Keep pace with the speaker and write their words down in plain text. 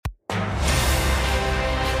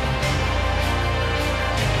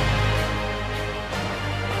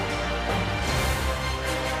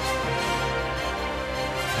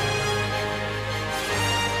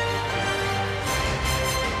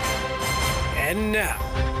And now,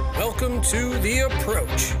 welcome to The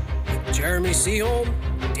Approach with Jeremy Seaholm,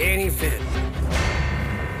 Danny Finn.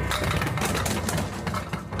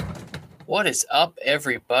 What is up,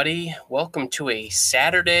 everybody? Welcome to a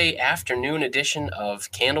Saturday afternoon edition of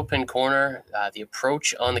Candlepin Corner, The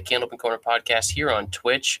Approach on the Candlepin Corner podcast here on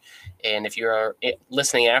Twitch. And if you're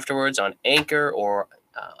listening afterwards on Anchor or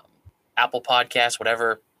Apple Podcasts,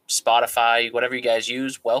 whatever, Spotify, whatever you guys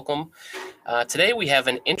use, welcome. Today we have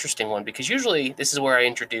an interesting one because usually this is where I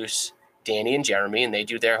introduce Danny and Jeremy and they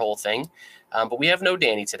do their whole thing. But we have no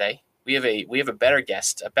Danny today. We have a better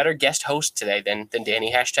guest host today than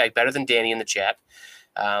Danny. Hashtag better than Danny in the chat.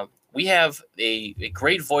 We have a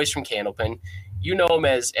great voice from Candlepin. You know him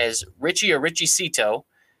as Richie or Richie Cito.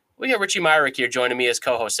 We got Richie Myrick here joining me as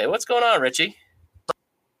co-host today. What's going on, Richie?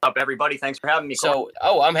 What's up, everybody? Thanks for having me.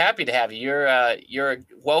 I'm happy to have you. You're a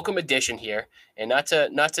welcome addition here, and not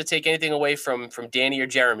to take anything away from Danny or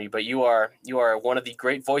Jeremy, but you are one of the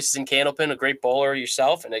great voices in Candlepin, a great bowler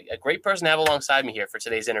yourself, and a great person to have alongside me here for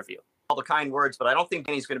today's interview. All the kind words, but I don't think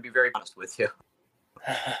Danny's going to be very honest with you.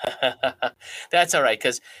 That's all right,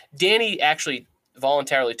 because Danny actually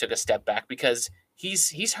voluntarily took a step back because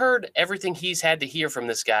he's heard everything he's had to hear from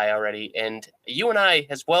this guy already, and you and I,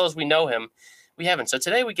 as well as we know him, we haven't. So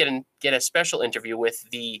today we get a special interview with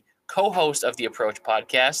the co-host of the Approach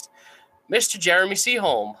podcast, Mr. Jeremy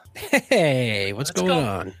Seaholm. Hey, what's going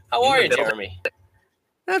on? How are you, Jeremy?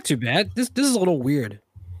 Not too bad. This is a little weird.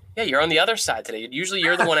 Yeah, you're on the other side today. Usually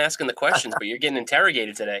you're the one asking the questions, but you're getting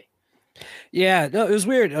interrogated today. Yeah, no, it was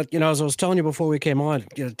weird. As I was telling you before we came on,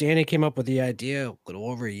 Danny came up with the idea a little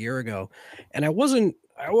over a year ago, and I wasn't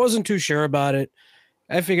too sure about it.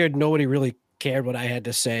 I figured nobody really cared what I had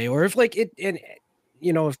to say, or if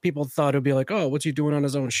if people thought it'd be like, oh, what's he doing on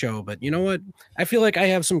his own show? But you know what? I feel like I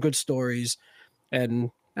have some good stories,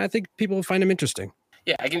 and I think people will find them interesting.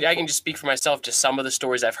 Yeah, I can just speak for myself. Just some of the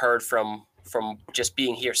stories I've heard from just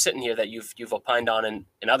being here, sitting here, that you've opined on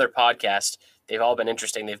in other podcasts. They've all been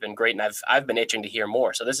interesting. They've been great, and I've been itching to hear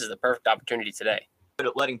more. So this is the perfect opportunity today. Good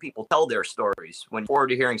at letting people tell their stories when forward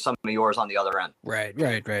to hearing some of yours on the other end. Right.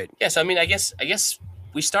 Yeah, so I mean, I guess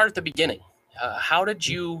we start at the beginning. How did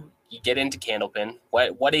you get into Candlepin?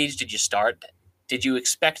 What age did you start? Did you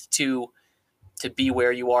expect to be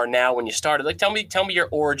where you are now when you started? Like, tell me your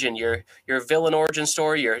origin, your villain origin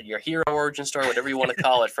story, your hero origin story, whatever you want to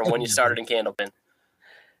call it, from when you started in Candlepin.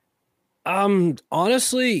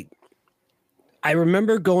 Honestly, I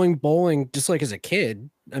remember going bowling just like as a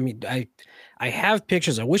kid. I mean, I have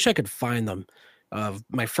pictures. I wish I could find them of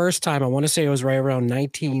my first time. I want to say it was right around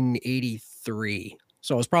 1983.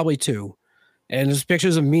 So I was probably 2. And there's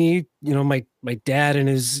pictures of me, my dad in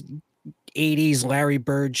his 80s Larry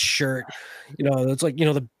Bird shirt. It's like,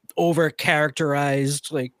 the over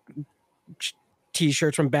characterized like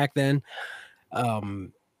t-shirts from back then.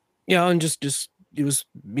 And just it was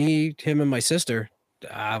me, him, and my sister.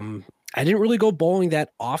 I didn't really go bowling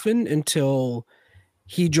that often until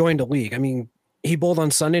he joined a league. I mean, he bowled on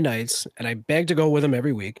Sunday nights, and I begged to go with him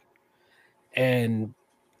every week. And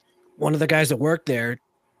one of the guys that worked there,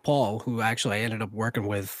 Paul, who actually I ended up working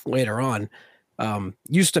with later on,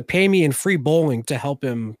 used to pay me in free bowling to help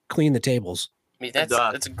him clean the tables. I mean,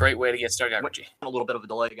 that's a great way to get started, Richie. A little bit of a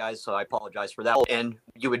delay, guys, so I apologize for that. And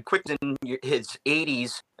you would quick in his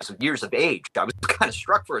 80s years of age. I was kind of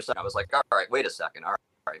struck for a second. I was like, all right, wait a second. All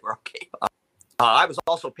right, we're okay. I was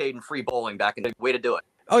also paid in free bowling back in the way to do it.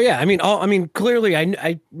 Oh yeah, I mean, clearly,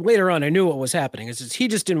 I later on I knew what was happening. It's just he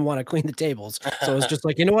just didn't want to clean the tables, so it's just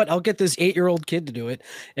like, you know what, I'll get this 8-year-old kid to do it,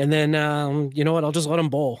 and then you know what, I'll just let him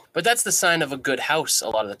bowl. But that's the sign of a good house a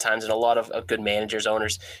lot of the times, and a lot of good managers,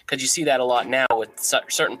 owners, because you see that a lot now with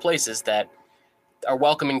certain places that are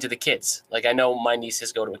welcoming to the kids. Like, I know my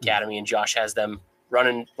nieces go to academy, and Josh has them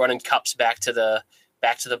running cups back to the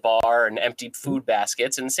bar and empty food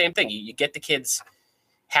baskets, and the same thing. You get the kids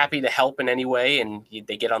happy to help in any way, and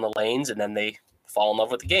they get on the lanes, and then they fall in love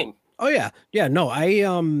with the game. Oh yeah. No, I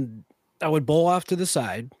would bowl off to the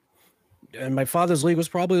side, and my father's league was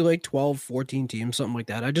probably like 12, 14 teams, something like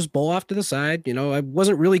that. I just bowl off to the side. I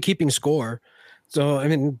wasn't really keeping score. So, I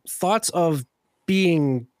mean, thoughts of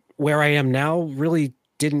being where I am now really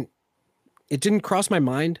didn't cross my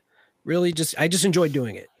mind. Really, I just enjoyed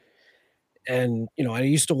doing it. And, I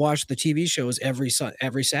used to watch the TV shows every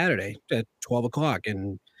Saturday at 12 o'clock.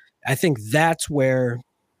 And I think that's where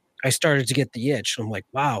I started to get the itch. I'm like,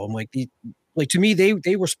 wow. I'm like, to me,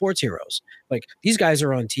 they were sports heroes. Like, these guys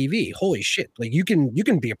are on TV. Holy shit. Like, you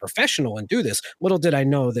can be a professional and do this. Little did I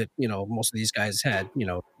know that, most of these guys had, 3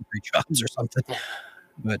 jobs or something.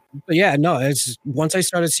 But yeah, no, it's once I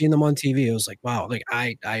started seeing them on TV, it was like, wow, like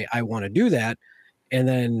I want to do that. And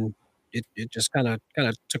then it just kind of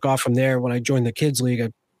took off from there. When I joined the kids league, I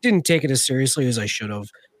didn't take it as seriously as I should have,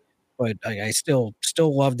 but I still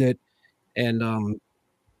loved it. And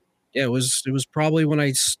yeah, it was probably when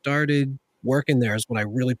I started working there is when I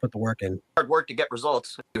really put the work in. Hard work to get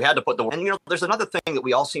results. You had to put the work. And there's another thing that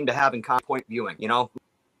we all seem to have in common: point viewing.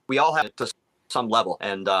 We all have it to some level.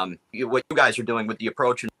 And what you guys are doing with the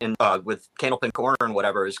approach and with Candlepin Corner and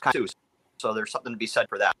whatever is kind of too. So there's something to be said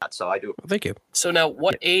for that. So I do. Well, thank you. So now,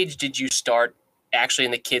 what age did you start actually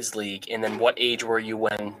in the kids league, and then what age were you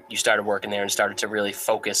when you started working there and started to really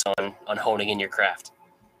focus on honing in your craft?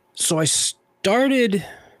 So I started,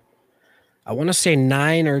 I want to say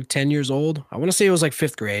 9 or 10 years old. I want to say it was like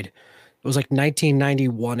 5th grade. It was like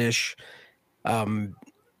 1991-ish. I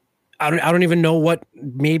don't even know what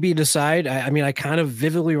made me decide. I mean, I kind of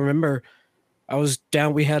vividly remember I was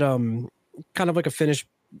down. We had kind of like a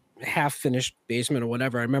half finished basement or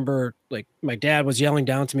whatever. I remember like my dad was yelling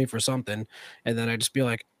down to me for something, and then I'd just be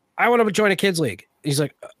like, "I want to join a kids league." He's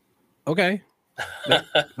like, "Okay,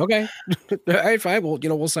 okay, all right, fine. Well,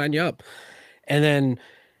 we'll sign you up." And then,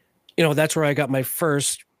 that's where I got my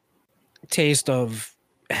first taste of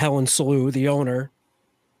Helen Salou, the owner,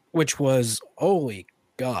 which was, holy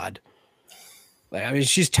God. I mean,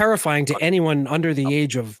 she's terrifying to anyone under the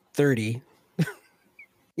age of 30,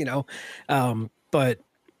 but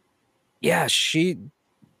yeah, she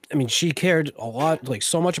cared a lot, like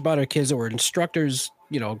so much about her kids that were instructors,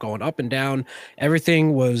 going up and down.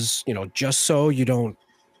 Everything was, just so you don't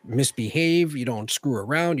misbehave, you don't screw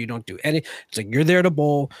around, you don't do any. It's like you're there to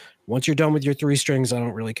bowl. Once you're done with your 3 strings, I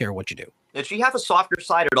don't really care what you do. Did she have a softer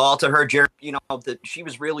side at all to her, Jared? That she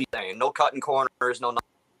was really saying no cutting corners, no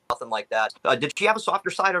nothing like that. Did she have a softer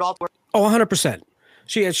side at all to her? Oh, 100%.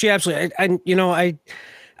 She absolutely.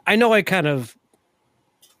 I know I kind of,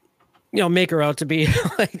 make her out to be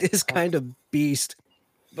like this kind of beast,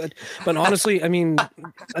 but honestly, I mean,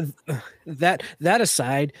 that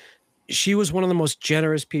aside, she was one of the most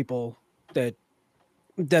generous people that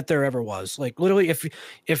there ever was. Like literally,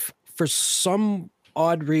 if for some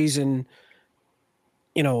odd reason,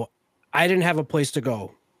 I didn't have a place to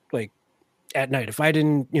go, like at night, if I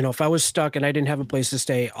didn't, if I was stuck and I didn't have a place to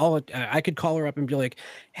stay, I could call her up and be like,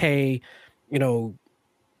 "Hey,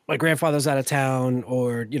 my grandfather's out of town,"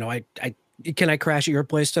 or I can I crash at your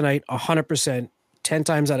place tonight? 100%, 10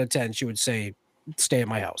 times out of 10, she would say, "Stay at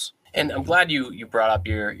my house." And I'm glad you brought up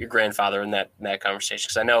your grandfather in that conversation,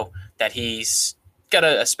 because I know that he's got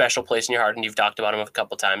a special place in your heart, and you've talked about him a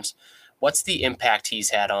couple of times. What's the impact he's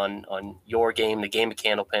had on your game, the game of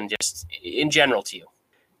Candlepin, just in general to you?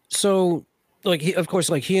 So, like he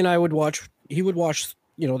and I would watch. He would watch,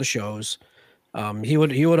 the shows. He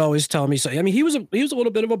would always tell me. So I mean, he was a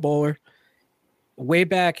little bit of a bowler. Way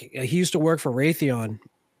back, he used to work for Raytheon,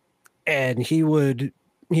 and he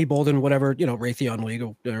bowled in whatever, Raytheon League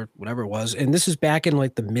or whatever it was. And this is back in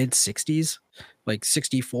like the mid 60s, like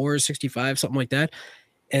 64, 65, something like that.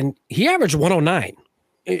 And he averaged 109,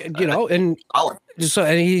 and so,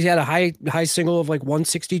 and he had a high single of like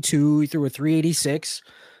 162. He threw a 386.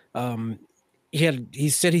 He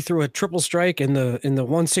said he threw a triple strike in the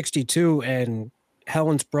 162, and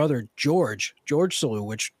Helen's brother, George Salou,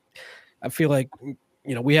 which I feel like,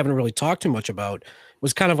 we haven't really talked too much about,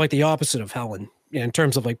 was kind of like the opposite of Helen in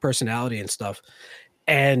terms of like personality and stuff.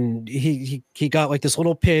 And he got like this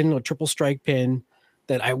little pin, a triple strike pin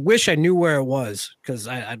that I wish I knew where it was, because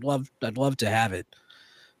I'd love to have it.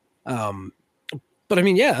 But I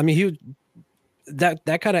mean, yeah, I mean, he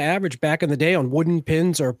that kind of average back in the day on wooden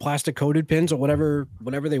pins or plastic coated pins or whatever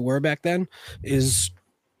they were back then is,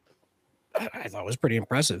 I thought, was pretty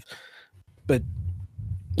impressive. But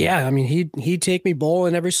yeah, I mean, he'd take me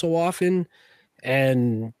bowling every so often,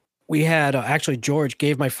 and we had actually George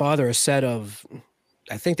gave my father a set of,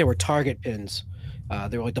 I think they were Target pins.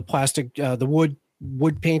 They were like the plastic, the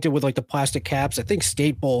wood painted with like the plastic caps. I think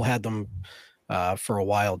State Bowl had them for a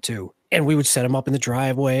while too. And we would set them up in the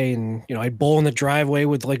driveway, and I'd bowl in the driveway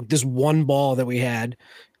with like this one ball that we had,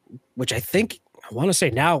 which I want to say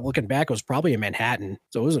now, looking back, it was probably a Manhattan.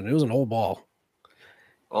 So it was an old ball.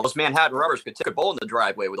 Well, those Manhattan rubbers could take a bowl in the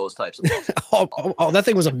driveway with those types of balls. oh, that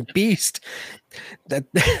thing was a beast. That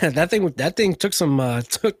thing took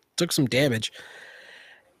some damage.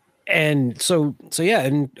 And so yeah,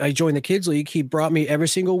 and I joined the kids league. He brought me every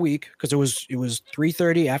single week, because it was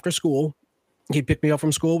 3:30 after school. He'd pick me up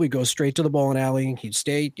from school. We'd go straight to the bowling alley. He'd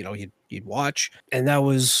stay, he'd watch. And that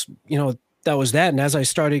was that. And as I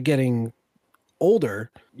started getting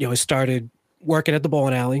older, I started working at the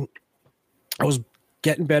bowling alley. I was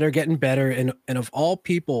getting better. And of all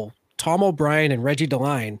people, Tom O'Brien and Reggie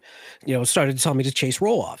DeLine, started to tell me to chase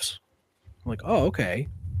roll-offs. I'm like, oh, okay.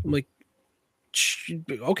 I'm like,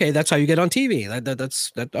 okay, that's how you get on TV.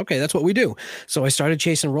 That's okay, that's what we do. So I started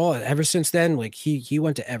chasing roll. Ever since then, like he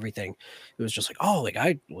went to everything. It was just like, oh,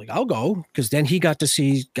 I'll go, because then he got to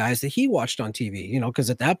see guys that he watched on TV, because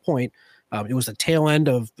at that point, it was the tail end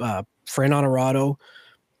of Fran Honorado.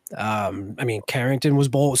 I mean, Carrington was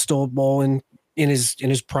still bowling in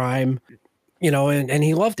his prime, and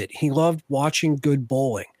he loved it. He loved watching good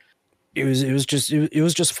bowling. It was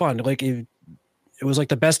just fun. Like it was like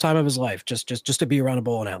the best time of his life, just to be around a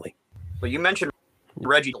bowling alley. Well, you mentioned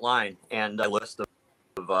Reggie DeLine and a list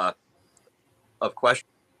of questions,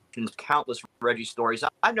 countless Reggie stories.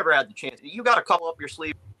 I've never had the chance. You got a couple up your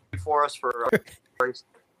sleeve for us for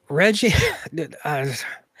Reggie.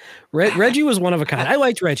 Reggie was one of a kind. I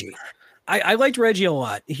liked Reggie. I liked Reggie a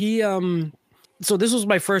lot. He so this was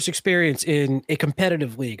my first experience in a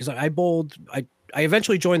competitive league, because I bowled. I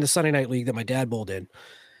eventually joined the Sunday night league that my dad bowled in,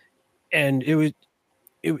 and it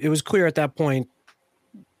was clear at that point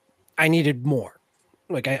I needed more.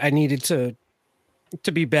 Like I needed to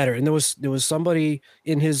be better. And there was somebody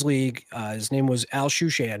in his league. His name was Al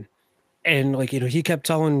Shushan. And like, he kept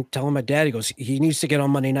telling my dad, he goes, he needs to get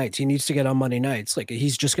on Monday nights. He needs to get on Monday nights. Like,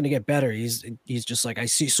 he's just going to get better. He's just like, I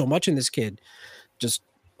see so much in this kid. Just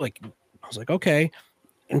like, I was like, okay.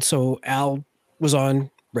 And so Al was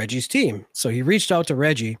on Reggie's team. So he reached out to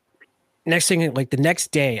Reggie. Next thing, like the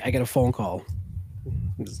next day, I get a phone call.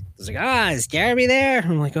 It's like, is Jeremy there?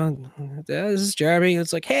 I'm like, oh, this is Jeremy.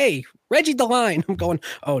 It's like, hey, Reggie DeLine. I'm going,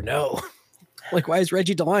 oh no. Like, why is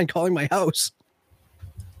Reggie DeLine calling my house?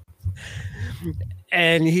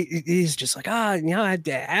 And he's just like,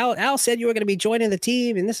 Al said you were going to be joining the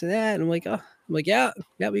team and this and that. And I'm like, yeah.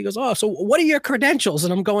 He goes, oh, so what are your credentials?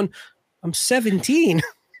 And I'm going, I'm 17.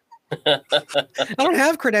 I don't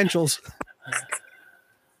have credentials.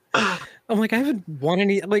 I'm like, I haven't won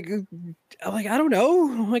any, like, I don't know.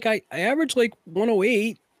 I'm like, I average like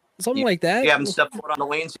 108, something like that. You haven't stepped foot on the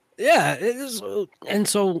lanes. Yeah.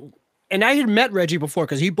 And I had met Reggie before,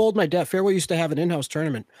 because he bowled my dad. Fairway used to have an in-house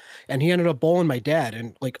tournament, and he ended up bowling my dad.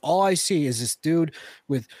 And like, all I see is this dude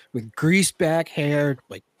with greased back hair,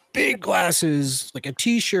 like big glasses, like a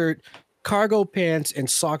t-shirt, cargo pants, and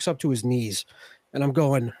socks up to his knees. And I'm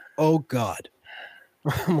going, oh God.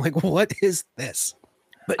 I'm like, what is this?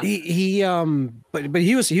 But he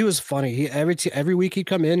was funny. Every week he'd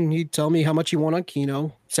come in and he'd tell me how much he won on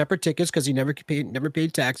Keno, separate tickets, because he never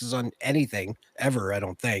paid taxes on anything ever, I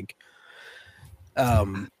don't think.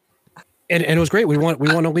 And it was great. We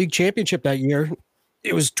won a league championship that year.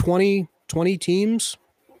 It was 20 teams,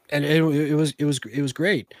 and it was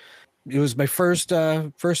great. It was my first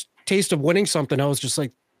taste of winning something. I was just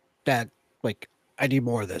like that. Like, I need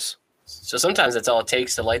more of this. So sometimes that's all it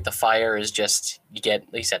takes to light the fire, is just you get,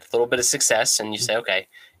 like you said, a little bit of success, and you say, okay,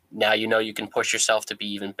 now you can push yourself to be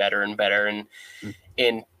even better and better.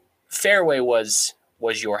 And Fairway was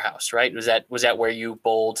your house, right? Was that where you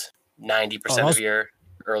bowled 90% of your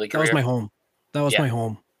early career? That was my home. My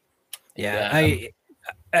home. Yeah.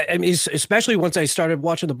 I mean, especially once I started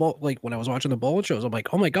watching the bowl, like when I was watching the bowling shows, I'm like,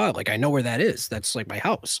 oh my God, like I know where that is. That's like my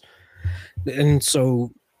house. And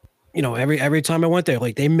so, every time I went there,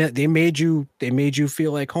 like they made you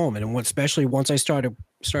feel like home. And especially once I started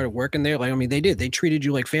working there, like, I mean, they treated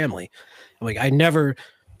you like family. Like I never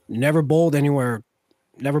bowled anywhere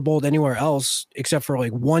else except for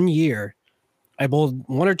like 1 year. I bowled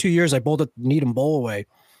 1 or 2 years. I bowled at Needham Bowl Away.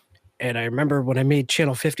 And I remember when I made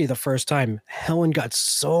Channel 50 the first time, Helen got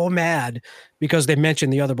so mad because they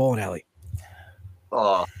mentioned the other bowling alley.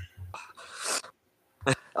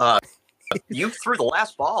 You threw the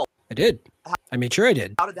last ball. I did. I made sure I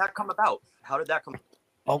did. How did that come about?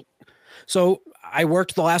 Oh, so I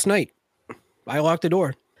worked the last night. I locked the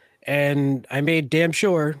door, and I made damn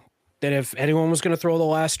sure that if anyone was going to throw the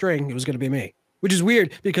last string, it was going to be me. Which is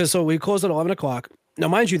weird, because so we closed at 11 o'clock. Now,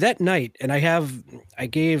 mind you, that night, and I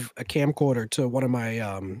gave a camcorder to one of my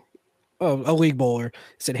a league bowler.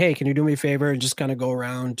 Said, hey, can you do me a favor and just kind of go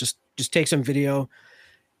around, just take some video,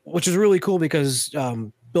 which is really cool because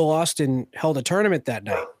Bill Austin held a tournament that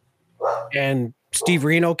night, and Steve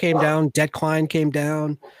Reno came down, Det Klein came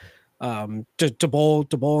down to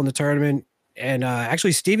bowl in the tournament, and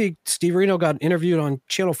actually Steve Reno got interviewed on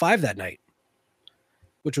Channel 5 that night,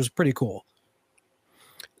 which was pretty cool.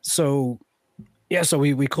 So yeah, so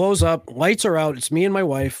we close up, lights are out. It's me and my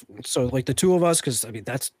wife. So like the two of us, because I mean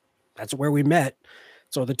that's where we met.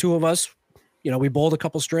 So the two of us, we bowled a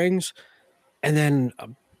couple strings, and then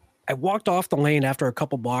I walked off the lane after a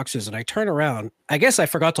couple boxes, and I turn around. I guess I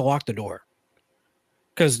forgot to lock the door,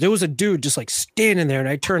 because there was a dude just like standing there, and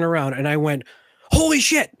I turn around and I went, holy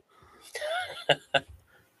shit. I'm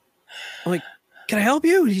like, can I help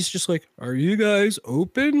you? And he's just like, are you guys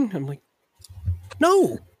open? I'm like,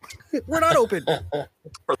 no, we're not open.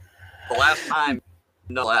 For the last time.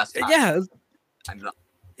 No, last time. Yeah. I'm not.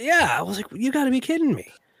 Yeah. I was like, you got to be kidding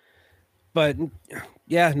me. But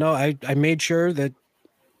yeah, no, I made sure that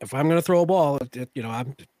if I'm going to throw a ball,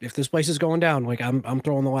 if this place is going down, like I'm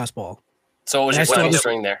throwing the last ball. So what was And your I still final have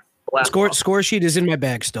string there? Score sheet is in my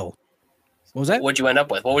bag still. What was that? What'd you end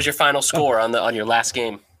up with? What was your final score on your last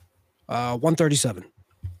game? 137.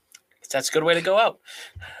 That's a good way to go out.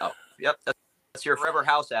 Oh, yep. That's your forever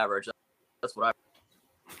house average. That's what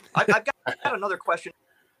I've got another question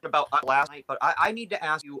about last night, but I need to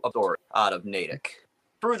ask you a story out of Natick.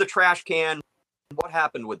 Through the trash can, what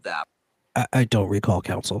happened with that? I don't recall,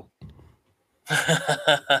 counsel.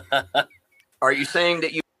 Are you saying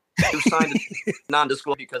that you signed a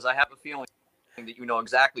non-disclosure? Because I have a feeling that you know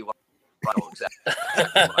exactly what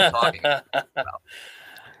I'm talking about.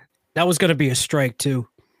 That was going to be a strike too.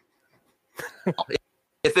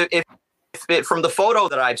 If from the photo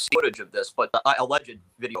that I've seen footage of this, but the alleged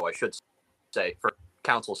video, I should say, for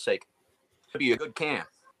counsel's sake, could be a good can.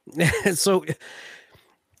 So it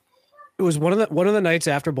was one of the nights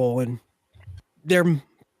after bowling. There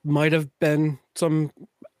might have been some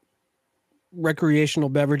recreational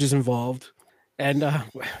beverages involved, and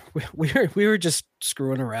we were just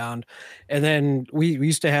screwing around. And then we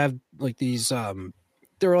used to have like these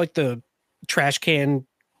they were like the trash can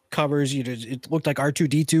covers. It looked like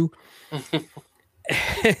R2D2.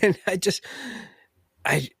 And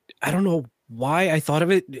I don't know why I thought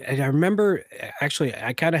of it. And I remember, actually,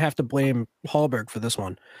 I kind of have to blame Hallberg for this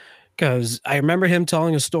one, because I remember him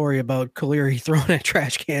telling a story about Caleri throwing a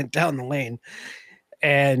trash can down the lane,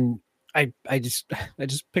 and I just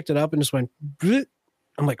picked it up and just went. Bleh.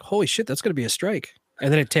 I'm like, holy shit, that's gonna be a strike.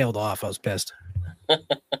 And then it tailed off. I was pissed.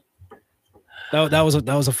 That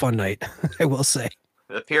was a fun night, I will say.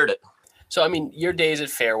 It appeared it. So I mean, your days at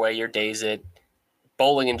Fairway, your days at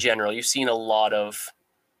bowling in general, you've seen a lot of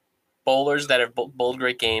bowlers that have bowled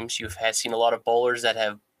great games. You've seen a lot of bowlers that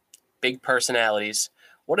have big personalities.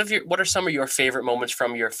 What are some of your favorite moments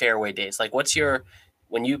from your Fairway days? Like, what's your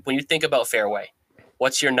when you think about Fairway,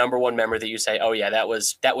 what's your number one memory that you say, oh yeah, that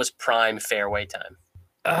was prime Fairway time?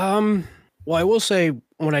 Well, I will say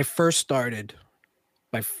when I first started,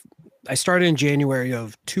 I started in January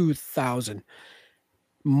of 2000.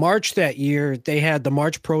 March that year, they had the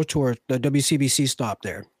March Pro Tour, the WCBC stop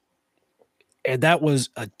there. And that was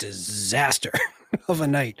a disaster of a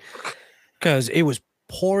night because it was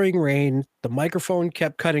pouring rain. The microphone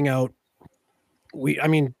kept cutting out. We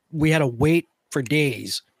had to wait for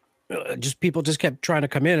days. People just kept trying to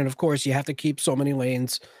come in. And of course, you have to keep so many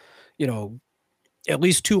lanes, at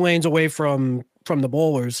least 2 lanes away from the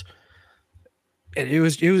bowlers. And it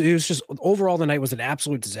was just overall, the night was an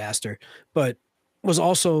absolute disaster, but was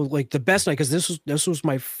also like the best night because this was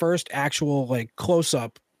my first actual like close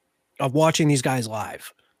up of watching these guys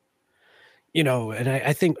live. And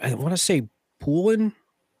I think I want to say Poulin.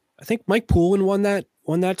 I think Mike Poulin won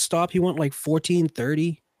that stop. He went like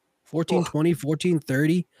 1430, 1420,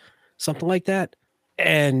 1430, something like that.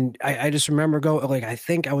 And I just remember I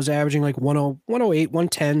think I was averaging like 108,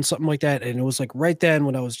 110, something like that. And it was like right then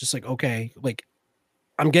when I was just like, okay, like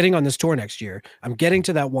I'm getting on this tour next year. I'm getting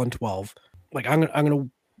to that 112. Like I'm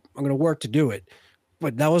gonna work to do it.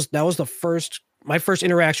 But that was my first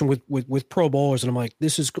interaction with pro bowlers, and I'm like,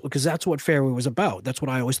 this is because that's what Fairway was about. That's what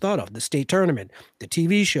I always thought of: the state tournament, the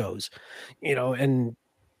TV shows, and I'm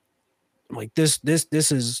like, this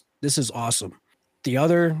is awesome. The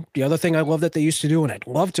other thing I love that they used to do, and I'd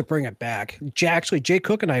love to bring it back. Jay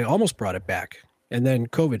Cook and I almost brought it back, and then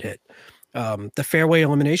COVID hit. The Fairway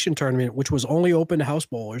Elimination Tournament, which was only open to house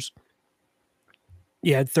bowlers.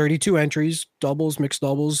 You had 32 entries, doubles, mixed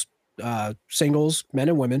doubles, singles, men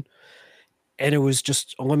and women. And it was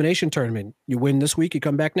just elimination tournament. You win this week, you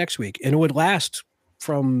come back next week. And it would last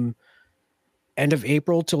from end of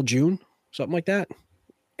April till June, something like that.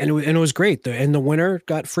 And it was great. And the winner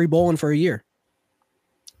got free bowling for a year.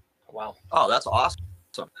 Wow. Oh, that's awesome.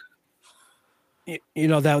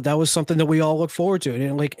 That was something that we all look forward to.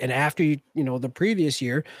 And after the previous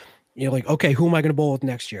year, like, okay, who am I going to bowl with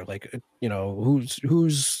next year? Like,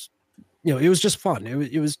 who's it was just fun.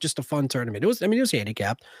 It was just a fun tournament. It was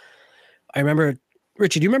handicapped. I remember,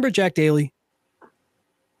 Richard, do you remember Jack Daly?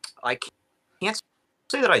 I can't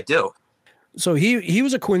say that I do. So he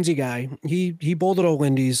was a Quincy guy. He bowled at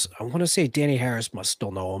O'Lindy's. I want to say Danny Harris must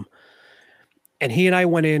still know him. And he and I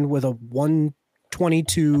went in with a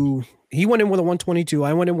 122. He went in with a 122.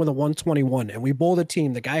 I went in with a 121. And we bowled a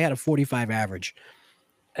team. The guy had a 45 average.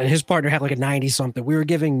 And his partner had like a 90 something. We were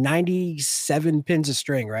giving 97 pins a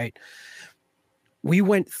string, right? We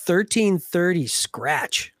went 13-30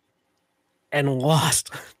 scratch and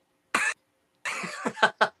lost.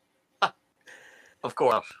 Of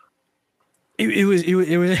course.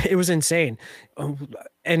 It was insane.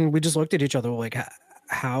 And we just looked at each other like,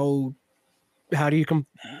 how do you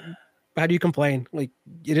complain? Like,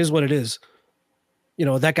 it is what it is. You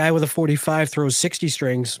know, that guy with a 45 throws 60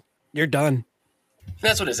 strings, you're done.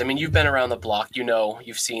 That's what it is. I mean, you've been around the block. You know,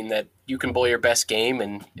 you've seen that you can bowl your best game,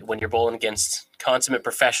 and when you're bowling against consummate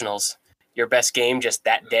professionals, your best game just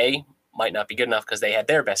that day might not be good enough because they had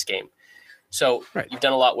their best game. So Right. You've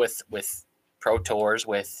done a lot with pro tours,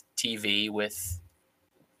 with TV, with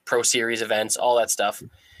pro series events, all that stuff.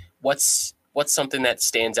 What's something that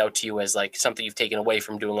stands out to you as like something you've taken away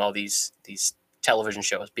from doing all these television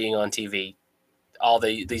shows, being on TV, all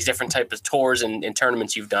these different types of tours and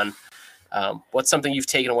tournaments you've done? What's something you've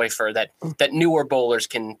taken away for that newer bowlers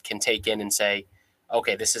can take in and say,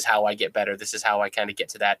 okay, this is how I get better. This is how I kind of get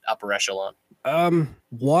to that upper echelon.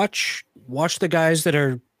 Watch the guys that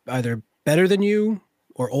are either better than you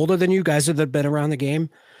or older than you, guys that have been around the game.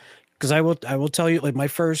 Because I will tell you, like, my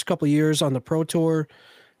first couple of years on the pro tour,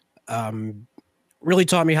 really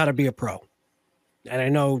taught me how to be a pro. And I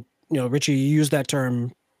know, Richie, you use that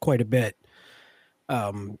term quite a bit.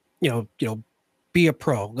 Be a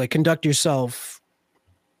pro, like, conduct yourself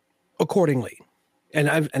accordingly. And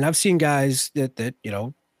I've seen guys that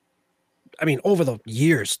I mean, over the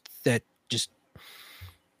years that just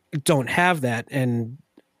don't have that. And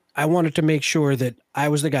I wanted to make sure that I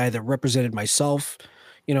was the guy that represented myself,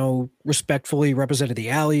 respectfully, represented the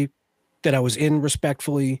alley that I was in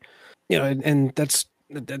respectfully, and that's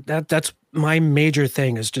my major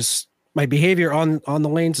thing, is just my behavior on the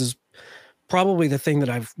lanes is probably the thing that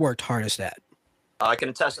I've worked hardest at. I can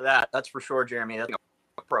attest to that. That's for sure, Jeremy. That's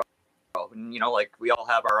a pro. And, like, we all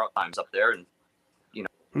have our times up there, and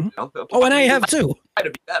Oh, and I have too. Try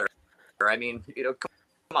to be better. I mean, come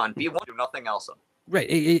on, be one, do nothing else. Right,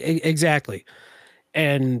 exactly,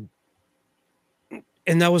 and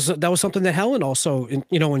that was something that Helen also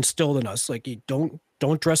instilled in us. Like, you don't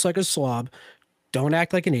dress like a slob, don't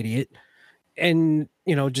act like an idiot, and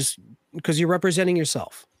just because you're representing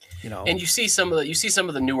yourself. And you see some of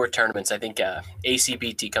the newer tournaments. I think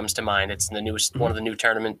ACBT comes to mind. It's the newest one of the new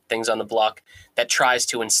tournament things on the block that tries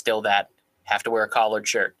to instill that. Have to wear a collared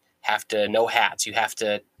shirt, have to no hats. You have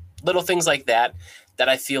to little things like that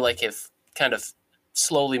I feel like have kind of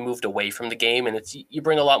slowly moved away from the game. And you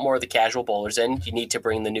bring a lot more of the casual bowlers in. You need to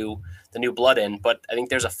bring the new blood in. But I think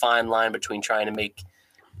there's a fine line between trying to make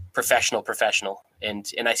professional. And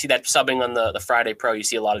I see that subbing on the Friday Pro. You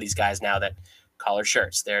see a lot of these guys now that collared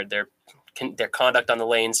shirts. Their conduct on the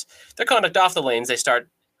lanes, their conduct off the lanes, they start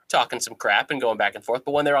talking some crap and going back and forth.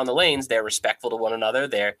 But when they're on the lanes, they're respectful to one another.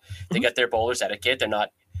 They got their bowler's etiquette. They're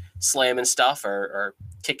not slamming stuff or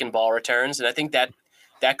kicking ball returns. And I think that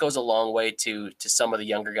goes a long way to some of the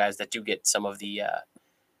younger guys that do get some of the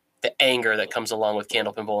anger that comes along with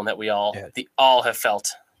candlepin bowling that we all have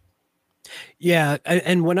felt. Yeah,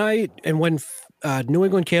 and when New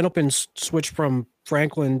England Candlepin switched from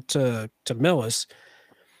Franklin to Millis,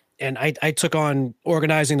 and I took on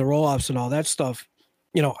organizing the roll-ups and all that stuff,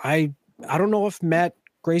 I don't know if Matt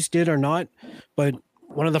Grace did or not, but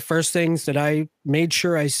one of the first things that I made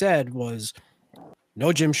sure I said was,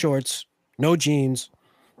 no gym shorts, no jeans.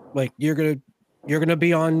 Like, you're gonna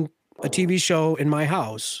be on a TV show in my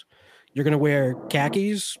house. You're gonna wear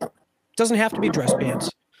khakis. Doesn't have to be dress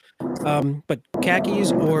pants, but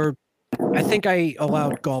khakis, or I think I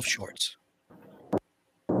allowed golf shorts.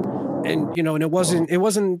 And and it wasn't.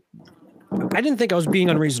 I didn't think I was being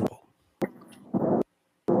unreasonable.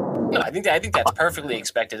 No, I think that's perfectly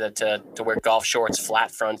expected to wear golf shorts, flat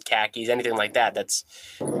front khakis, anything like that. That's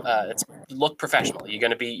look professional. You're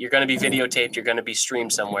gonna be videotaped. You're gonna be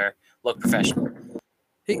streamed somewhere. Look professional.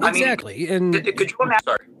 Exactly. I mean, could you imagine?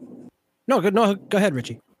 Sorry. No, go ahead,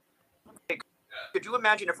 Richie. Could you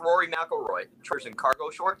imagine if Rory McIlroy was in cargo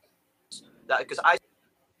shorts? Because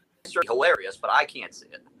it's hilarious, but I can't see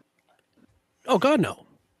it. Oh God, no.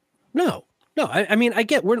 I mean, I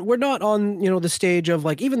get we're not on the stage of,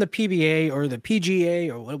 like, even the PBA or the PGA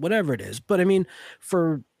or whatever it is, but I mean,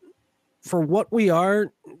 for what we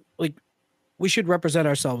are, like, we should represent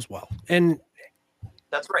ourselves well. And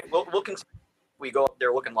that's right. We go up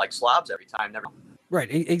there looking like slobs every time. Right.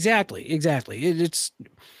 Exactly. It's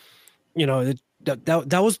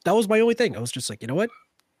that was my only thing. I was just like, you know what,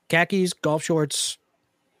 khakis, golf shorts,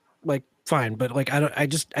 like, fine, but like, I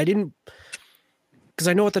didn't, because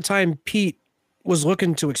I know at the time Pete was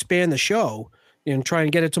looking to expand the show and try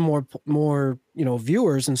and get it to more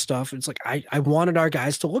viewers and stuff. It's like I wanted our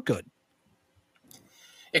guys to look good.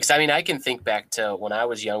 Because I mean, I can think back to when I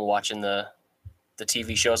was young, watching the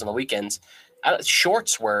TV shows on the weekends.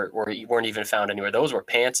 Shorts weren't even found anywhere. Those were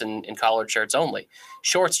pants and collared shirts only.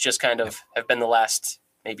 Shorts just kind of have been the last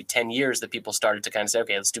maybe 10 years that people started to kind of say,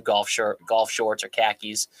 okay, let's do golf shorts or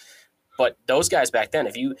khakis. But those guys back then,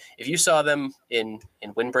 if you saw them in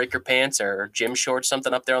windbreaker pants or gym shorts,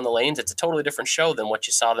 something up there on the lanes, it's a totally different show than what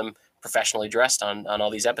you saw them professionally dressed on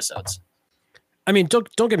all these episodes. I mean,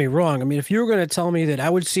 don't get me wrong. I mean, if you were going to tell me that I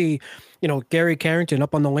would see, Gary Carrington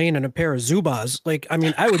up on the lane in a pair of Zubas, like, I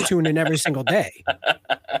mean, I would tune in every single day.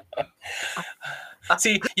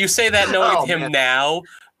 See, you say that knowing him man. now,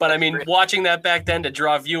 but I mean, watching that back then to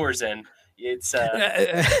draw viewers in, it's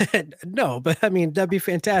No, but I mean, that'd be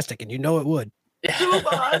fantastic, and it would.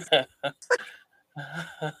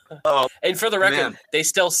 Oh, and for the record, man. they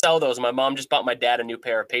still sell those. My mom just bought my dad a new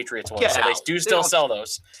pair of Patriots ones, Get so they out. do They still don't sell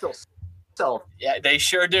those. Still sell. Yeah, they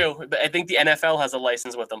sure do. But I think the NFL has a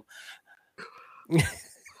license with them. I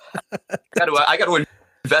got to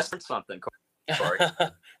invest in something. Sorry.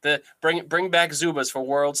 Bring back Zubas for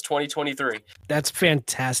Worlds 2023. That's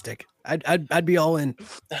fantastic. I'd be all in.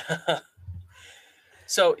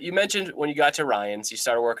 So you mentioned when you got to Ryan's, you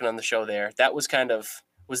started working on the show there. That was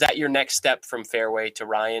was that your next step from Fairway to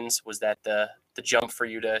Ryan's? Was that the jump for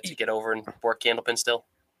you to get over and work Candlepin still?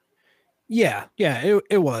 Yeah,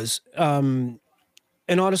 it was. And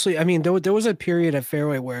honestly, I mean, there was a period at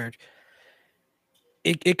Fairway where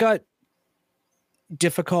it got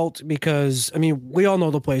difficult because, I mean, we all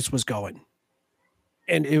know the place was going.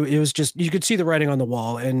 And it was just, you could see the writing on the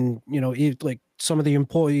wall. And, like some of the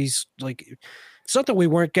employees, like, it's not that we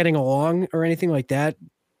weren't getting along or anything like that,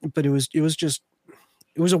 but it was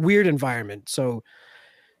a weird environment. So,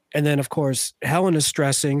 and then of course, Helen is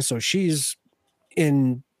stressing. So she's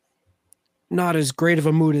in not as great of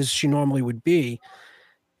a mood as she normally would be.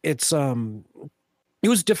 It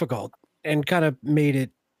was difficult and kind of made it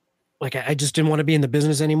like I just didn't want to be in the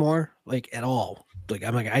business anymore, like at all. Like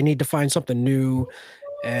I'm like, I need to find something new.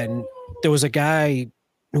 And there was a guy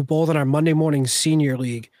who bowled in our Monday morning senior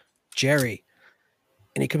league, Jerry.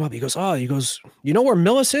 And he came up, he goes, you know where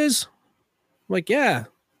Millis is? I'm like, yeah.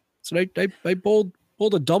 So I bowled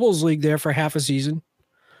a doubles league there for half a season.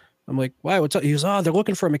 I'm like, why? What's up? He goes, they're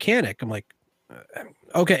looking for a mechanic. I'm like,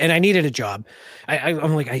 okay. And I needed a job.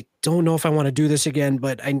 I'm like, I don't know if I want to do this again,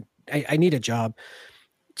 but I need a job.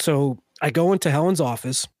 So I go into Helen's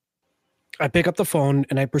office, I pick up the phone,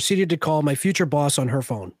 and I proceeded to call my future boss on her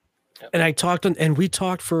phone. Yep. And we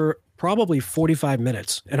talked for probably 45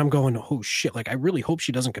 minutes. And I'm going, oh shit, like I really hope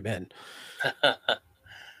she doesn't come in.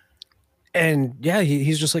 And yeah,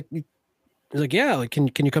 he's just like, yeah, like, can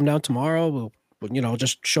you come down tomorrow? We'll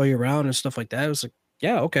just show you around and stuff like that. I was like,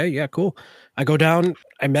 yeah, okay, yeah, cool. I go down,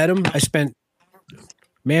 I met him, I spent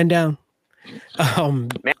man down. Man,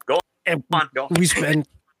 go on, go.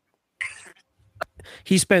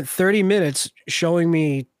 He spent 30 minutes showing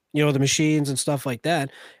me, the machines and stuff like that.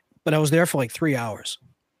 But I was there for like 3 hours.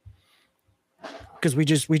 Because we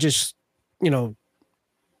just,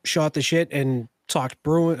 shot the shit and talked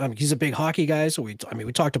Bruins. I mean, he's a big hockey guy. So we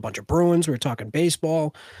talked a bunch of Bruins. We were talking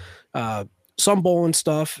baseball, some bowling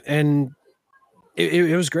stuff. And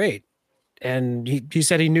it was great. And he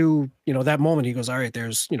said he knew, that moment. He goes, all right,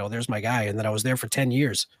 there's my guy. And then I was there for 10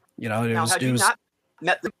 years.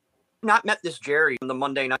 Not met this Jerry on the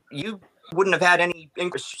Monday night, you wouldn't have had any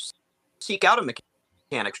interest seek out a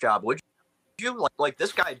mechanic's job, would you? Like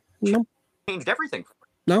this guy changed everything.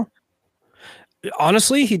 No,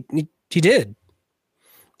 honestly, he did.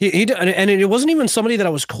 He did, and it wasn't even somebody that I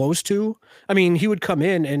was close to. I mean, he would come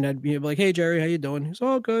in and I'd be like, "Hey, Jerry, how you doing?" He's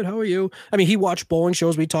all good. How are you? I mean, he watched bowling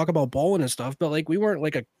shows. We talk about bowling and stuff, but like we weren't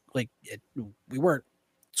we weren't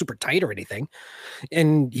super tight or anything.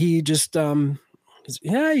 And he just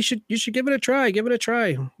yeah, you should give it a try. Give it a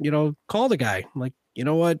try. Call the guy. I'm like, you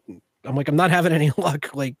know what? I'm like, I'm not having any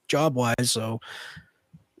luck, like job wise. So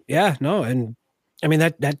yeah, no. And I mean,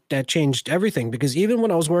 that changed everything because even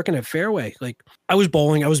when I was working at Fairway, like I was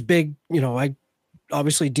bowling, I was big, I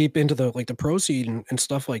obviously deep into the pro scene and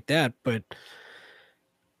stuff like that. But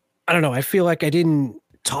I don't know. I feel like I didn't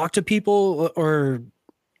talk to people or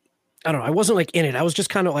I don't know. I wasn't like in it. I was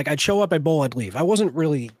just kind of like, I'd show up, I'd bowl, I'd leave. I wasn't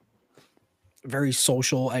really very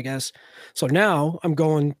social, I guess. So now I'm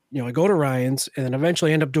going, I go to Ryan's and then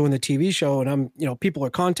eventually end up doing the TV show and I'm, people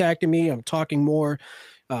are contacting me. I'm talking more.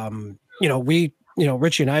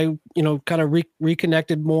 Richie and I, kind of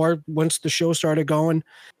reconnected more once the show started going.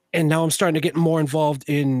 And now I'm starting to get more involved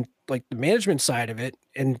in like the management side of it.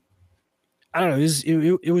 And I don't know,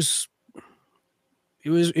 it was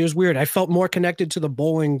weird. I felt more connected to the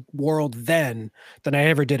bowling world then than I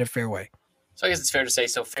ever did at Fairway. So I guess it's fair to say,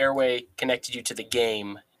 so Fairway connected you to the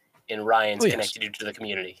game and Ryan's yes. connected you to the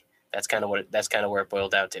community. That's kind of where it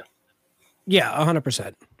boiled out to. Yeah,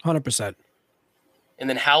 100%. 100%. And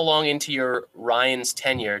then how long into your Ryan's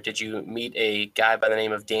tenure did you meet a guy by the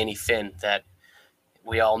name of Danny Finn that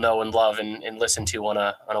we all know and love and listen to on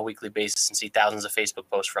a weekly basis and see thousands of Facebook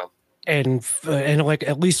posts from? And like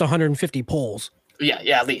at least 150 polls.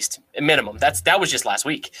 Yeah, at least a minimum. That was just last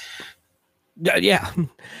week. Yeah.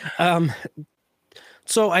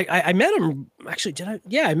 So I met him actually.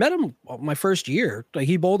 I met him my first year. Like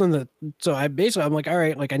he bowled in so I'm like, all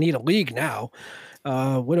right, like I need a league now.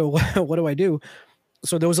 What do I do?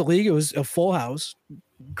 So there was a league. It was a full house.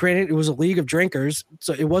 Granted, it was a league of drinkers,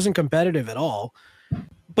 so it wasn't competitive at all,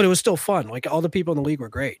 but it was still fun. Like all the people in the league were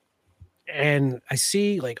great. And I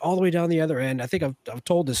see like all the way down the other end. I think I've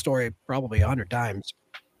told this story probably 100 times.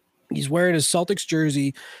 He's wearing his Celtics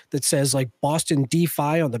jersey that says like Boston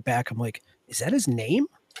DeFi on the back. I'm like, is that his name?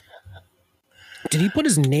 Did he put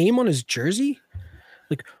his name on his jersey?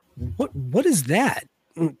 Like, what is that?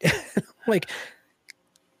 Like,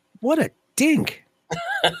 what a dink.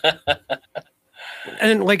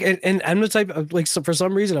 And like, and I'm the type of like, so for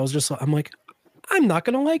some reason I'm like, I'm not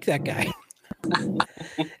going to like that guy. And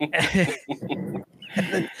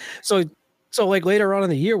then, so like later on in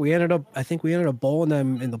the year, I think we ended up bowling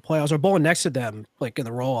them in the playoffs or bowling next to them, like in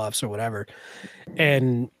the roll-offs or whatever.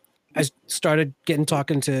 And I started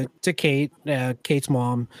talking to Kate, Kate's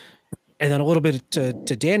mom, and then a little bit to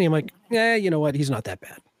Danny. I'm like, yeah, you know what? He's not that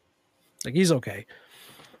bad. Like he's okay.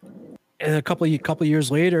 And a couple of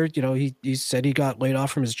years later, you know, he said he got laid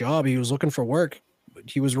off from his job. He was looking for work.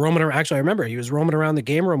 He was roaming around. Actually, I remember he was roaming around the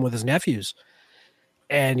game room with his nephews.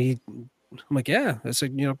 And I'm like, yeah. I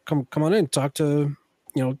said, you know, come on in, talk to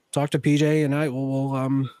PJ and I.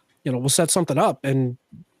 We'll set something up. And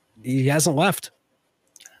he hasn't left.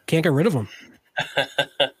 Can't get rid of him.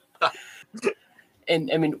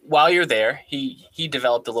 And I mean, while you're there, he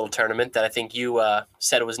developed a little tournament that I think you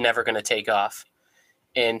said it was never going to take off.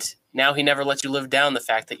 And now he never lets you live down the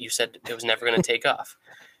fact that you said it was never going to take off.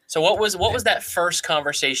 So what was that first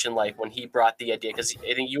conversation like when he brought the idea? Because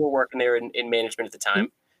I think you were working there in management at the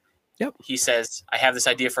time. Yep. He says, I have this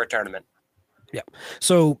idea for a tournament. Yep.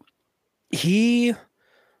 So he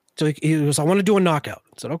goes, I want to do a knockout.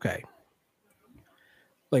 I said, okay.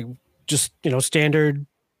 Like just, you know, standard,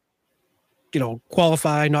 you know,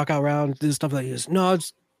 qualify, knockout round, this stuff like this. No,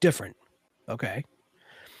 it's different. Okay.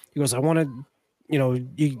 He goes, I want to, you know,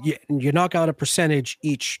 you knock out a percentage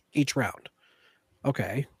each round.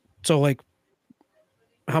 Okay. So like,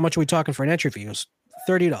 how much are we talking for an entry fee? He goes,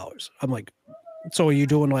 $30. I'm like, so are you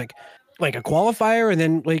doing like a qualifier and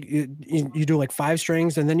then like you do like 5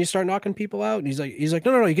 strings and then you start knocking people out? And he's like,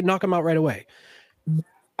 no, you can knock them out right away.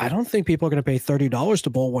 I don't think people are going to pay $30 to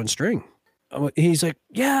bowl 1 string. He's like,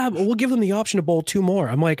 yeah, but we'll give them the option to bowl 2 more.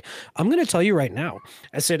 I'm like, I'm going to tell you right now.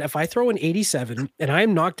 I said, if I throw an 87 and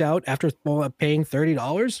I'm knocked out after paying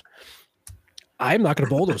 $30, I'm not going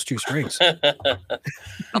to bowl those 2 strings.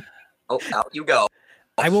 Oh, out you go.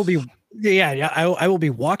 I will be, I will be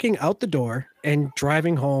walking out the door and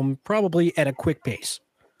driving home probably at a quick pace.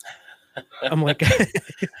 I'm like,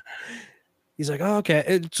 he's like, oh,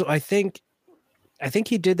 okay. So I think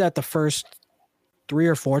he did that the first 3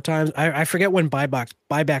 or 4 times. I forget when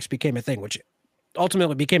buybacks became a thing, which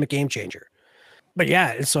ultimately became a game changer. But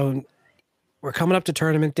yeah, so we're coming up to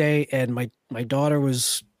tournament day, and my daughter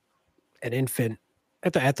was an infant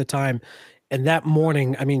at the time. And that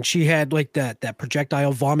morning, I mean, she had like that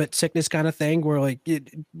projectile vomit sickness kind of thing where like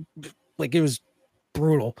it was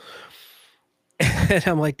brutal. And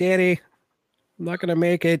I'm like, Daddy, I'm not gonna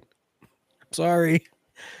make it. Sorry.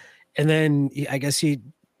 And then I guess he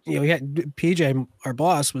had PJ, our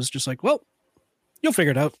boss, was just like, well, you'll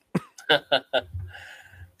figure it out.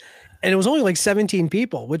 And it was only like 17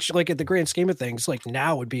 people, which like at the grand scheme of things, like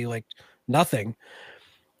now would be like nothing.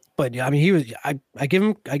 But I mean, I give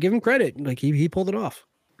him credit. Like he pulled it off.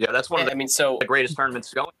 Yeah, that's one of the greatest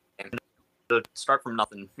tournaments going. And to start from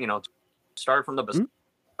nothing, you know, start from the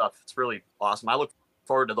stuff. It's really awesome. I look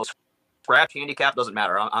forward to those. Scratch handicap doesn't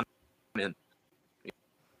matter. I'm in.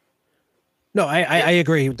 No, I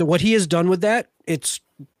agree. What he has done with that,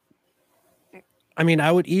 I mean,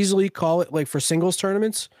 I would easily call it, like for singles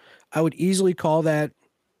tournaments, I would easily call that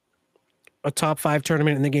a top 5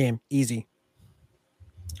 tournament in the game. Easy.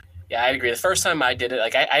 Yeah, I agree. The first time I did it,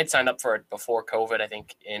 like I had signed up for it before COVID, I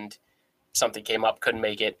think, and something came up, couldn't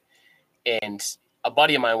make it. And a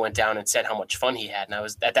buddy of mine went down and said how much fun he had. And I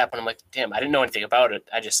was at that point, I'm like, damn, I didn't know anything about it.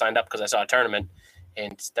 I just signed up because I saw a tournament.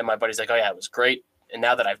 And then my buddy's like, oh yeah, it was great. And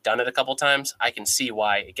now that I've done it a couple times, I can see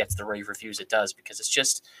why it gets the rave reviews it does, because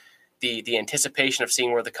the anticipation of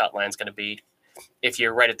seeing where the cut line's going to be. If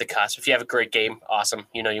you're right at the cusp, if you have a great game, awesome,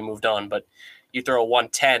 you moved on. But you throw a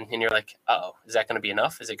 110 and you're like, oh, is that going to be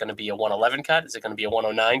enough? Is it going to be a 111 cut? Is it going to be a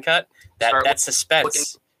 109 cut? That's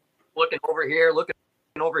suspense. Looking over here, looking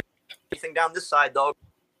over everything down this side though,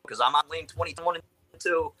 because I'm on lane 21 and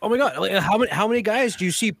 2. Oh my God! Like, how many guys do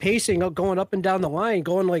you see pacing going up and down the line,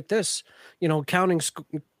 going like this? Counting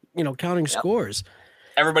scores.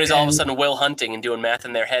 Everybody's all of a sudden Will Hunting and doing math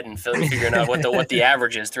in their head and figuring out what the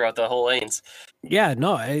average is throughout the whole lanes. Yeah,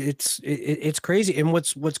 no, it's crazy. And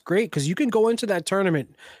what's great, because you can go into that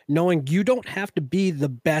tournament knowing you don't have to be the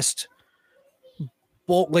best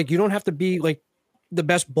you don't have to be like the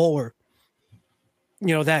best bowler,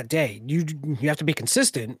 that day. You have to be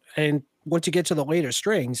consistent. And once you get to the later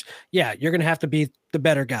strings, yeah, you're gonna have to be the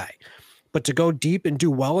better guy. But to go deep and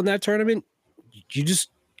do well in that tournament, you just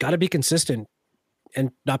gotta be consistent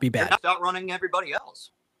and not be bad. You're not outrunning everybody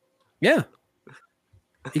else. Yeah,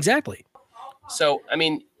 exactly. So, I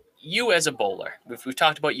mean, you as a bowler, we've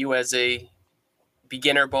talked about you as a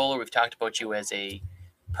beginner bowler. We've talked about you as a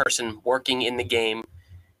person working in the game.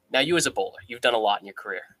 Now, you as a bowler, you've done a lot in your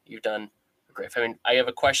career. You've done great. I mean, I have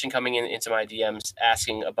a question coming into my DMs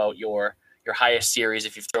asking about your highest series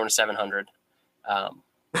if you've thrown a 700.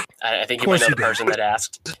 I think you might know the person that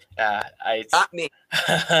asked. Not me.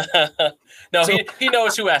 No, he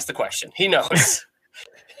knows who asked the question. He knows.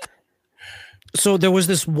 So there was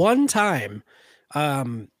this one time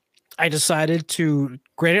I decided to,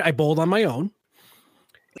 granted, I bowled on my own,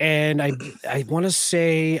 and I want to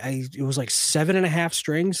say it was like 7.5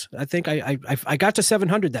 strings. I think I got to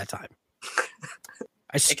 700 that time.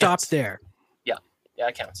 I stopped there. Yeah,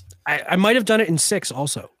 it counts. I might have done it in 6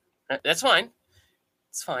 also. That's fine.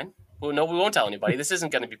 It's fine. Well, no, we won't tell anybody. This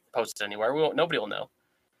isn't going to be posted anywhere. Nobody will know.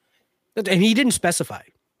 And he didn't specify.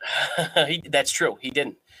 That's true. He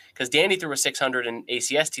didn't, because Danny threw a 600 in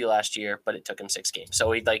ACST last year, but it took him 6 games.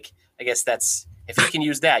 So I guess that's, if you can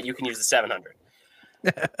use that, you can use the 700.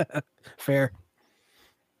 Fair.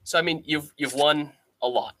 So I mean, you've won a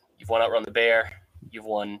lot. You've won Outrun the Bear. You've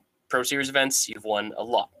won Pro Series events. You've won a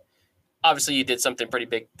lot. Obviously, you did something pretty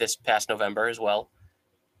big this past November as well.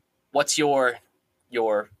 What's your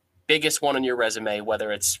biggest one on your resume,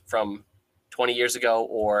 whether it's from 20 years ago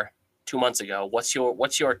or 2 months ago? What's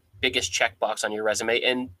your biggest checkbox on your resume?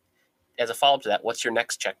 And as a follow-up to that, what's your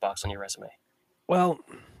next checkbox on your resume? Well,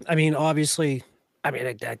 I mean, obviously,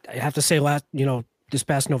 I have to say this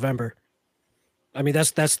past November. I mean,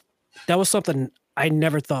 that was something I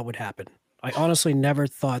never thought would happen. I honestly never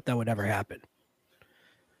thought that would ever happen.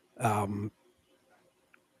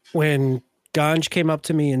 When Ganj came up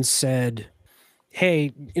to me and said,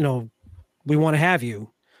 hey, we want to have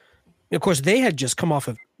you. And of course, they had just come off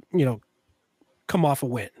a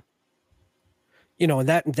win. And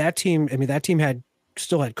that team, I mean, that team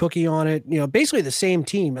still had Cookie on it, basically the same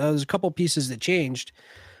team. There's a couple pieces that changed.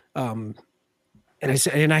 And I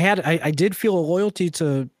said, and I did feel a loyalty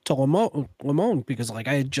to Lamone because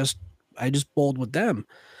I just bowled with them.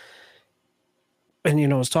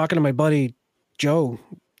 And, I was talking to my buddy, Joe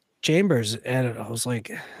Chambers, and I was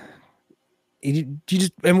like, and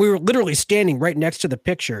we were literally standing right next to the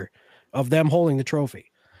picture of them holding the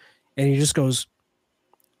trophy. And he just goes,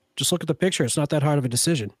 just look at the picture. It's not that hard of a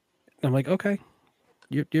decision. And I'm like, okay,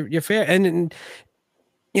 you're fair. And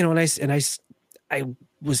I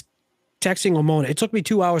was texting Lamona. It took me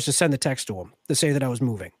 2 hours to send the text to him to say that I was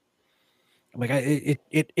moving. Like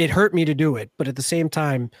it hurt me to do it, but at the same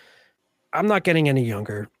time, I'm not getting any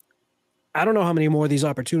younger. I don't know how many more of these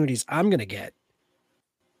opportunities I'm going to get.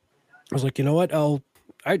 I was like, you know what? I'll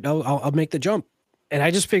make the jump. And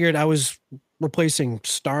I just figured I was replacing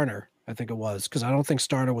Starner, I think it was, because I don't think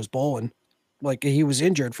Starner was bowling. Like, he was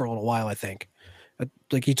injured for a little while, I think.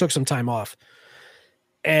 Like, he took some time off.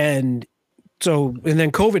 And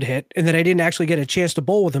then COVID hit, and then I didn't actually get a chance to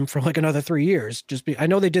bowl with him for like another 3 years. I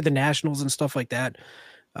know they did the nationals and stuff like that.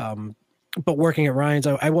 But working at Ryan's,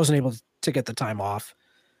 I wasn't able to get the time off.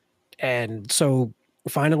 And so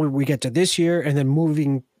finally we get to this year, and then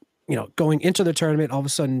moving, going into the tournament, all of a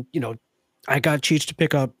sudden, I got Cheech to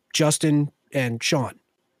pick up Justin and Sean,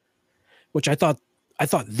 which I thought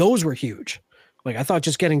those were huge. Like, I thought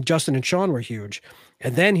just getting Justin and Sean were huge.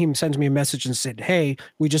 And then he sends me a message and said, hey,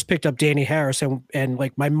 we just picked up Danny Harris, and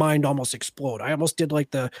like my mind almost exploded. I almost did like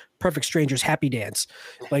the Perfect Strangers happy dance,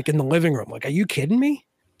 like in the living room. Like, are you kidding me?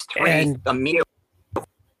 And immediate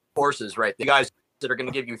forces, right? The guys that are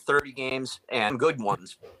going to give you 30 games and good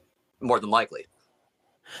ones, more than likely.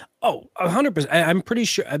 Oh, 100%. I'm pretty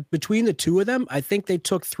sure between the two of them, I think they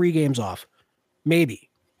took 3 games off, maybe.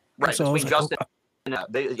 Right. So between Justin,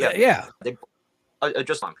 yeah.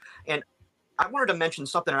 just long. And I wanted to mention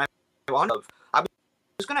something. I was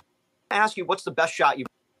going to ask you, what's the best shot you've?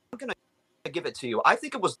 I'm going to give it to you. I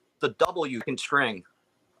think it was the W string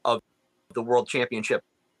of the World Championship.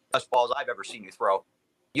 Best balls I've ever seen you throw.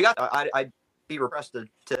 You got. I'd be impressed to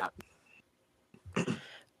that.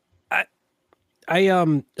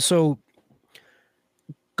 So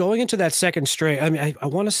going into that second string, I mean, I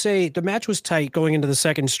want to say the match was tight going into the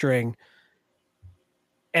second string,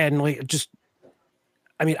 and like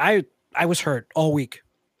I mean, I was hurt all week.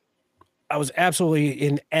 I was absolutely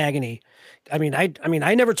in agony. I mean,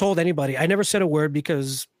 I never told anybody. I never said a word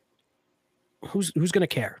because who's going to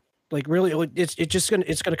care? Like really, it's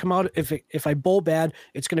gonna come out. If I bowl bad,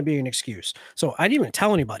 it's gonna be an excuse. So I didn't even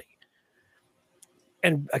tell anybody.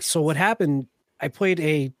 And so what happened? I played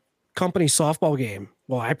a company softball game.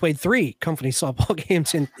 Well, I played 3 company softball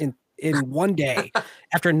games in one day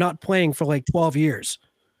after not playing for like 12 years.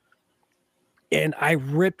 And I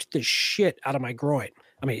ripped the shit out of my groin.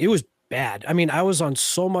 I mean, it was bad. I mean, I was on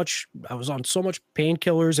so much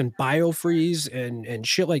painkillers and biofreeze and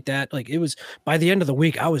shit like that. Like it was, by the end of the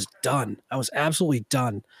week, I was done. I was absolutely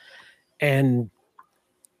done. And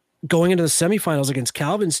going into the semifinals against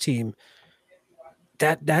Calvin's team,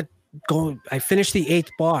 I finished the 8th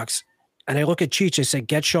box and I look at Cheech, I say,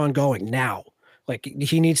 get Sean going now. Like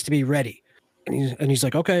he needs to be ready. And he's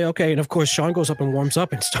like, okay. And of course, Sean goes up and warms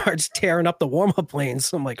up and starts tearing up the warm-up lanes.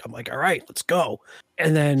 So I'm like, all right, let's go.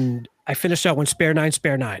 And then I finished out when spare 9.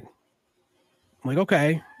 I'm like,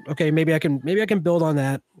 okay, maybe I can build on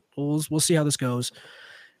that. We'll see how this goes.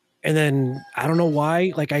 And then I don't know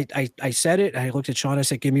why, like I said it, and I looked at Sean, I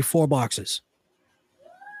said, give me 4 boxes.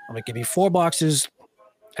 I'm like, give me 4 boxes.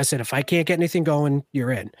 I said, if I can't get anything going,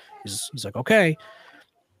 you're in. He's like, okay.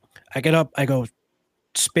 I get up, I go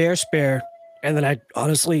spare. And then I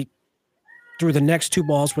honestly threw the next 2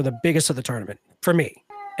 balls were the biggest of the tournament for me.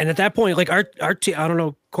 And at that point, like our team, I don't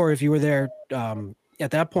know, Corey, if you were there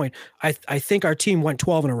at that point, I think our team went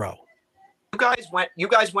 12 in a row. You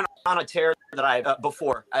guys went on a tear that I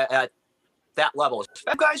before at that level.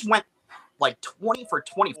 You guys went like 20 for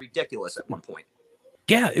 20, ridiculous at one point.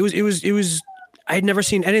 Yeah, it was. I had never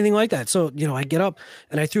seen anything like that. So I get up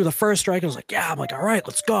and I threw the first strike. I was like, yeah, I'm like, all right,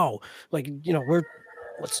 let's go. Like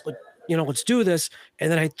let's do this.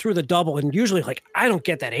 And then I threw the double. And usually, like, I don't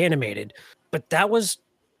get that animated, but that was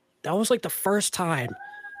like the first time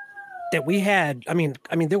that we had. I mean,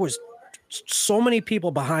 there was so many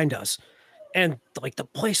people behind us, and like the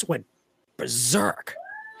place went berserk.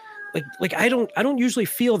 Like I don't usually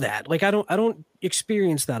feel that. Like I don't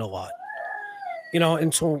experience that a lot.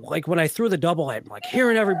 And so like when I threw the double, I'm like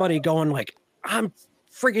hearing everybody going like, I'm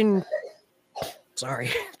freaking sorry.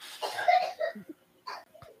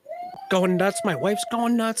 Going nuts. My wife's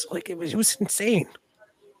going nuts. Like it was insane.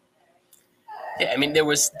 Yeah, I mean there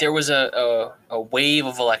was a wave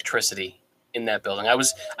of electricity in that building. I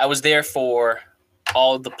was there for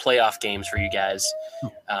all of the playoff games for you guys,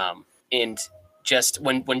 and just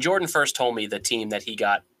when Jordan first told me the team that he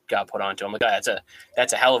got put onto, I'm like, oh,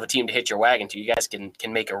 that's a hell of a team to hit your wagon to. You guys can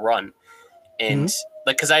make a run, and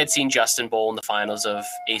like because I had seen Justin bowl in the finals of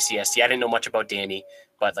ACST. I didn't know much about Danny.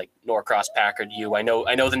 But like Norcross, Packard, I know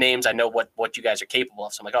the names. I know what you guys are capable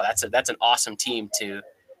of. So I'm like, oh, that's an awesome team to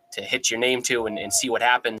hit your name to and see what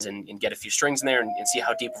happens and get a few strings in there and see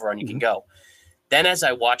how deep of a run you can go. Then as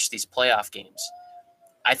I watched these playoff games,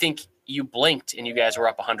 I think you blinked and you guys were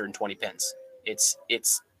up 120 pins. That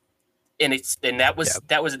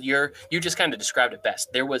was you just kind of described it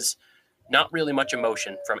best. There was not really much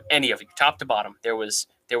emotion from any of you, top to bottom. There was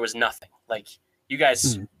nothing. Like you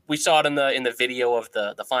guys. We saw it in the video of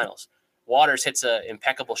the finals. Waters hits an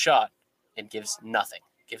impeccable shot and gives nothing,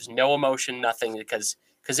 gives no emotion, nothing, because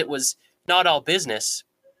it was not all business,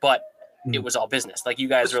 but it was all business. Like you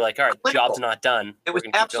guys were like, all right, job's not done. It was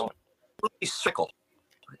absolutely sickle.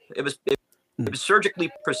 It was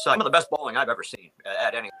surgically precise. Some of the best bowling I've ever seen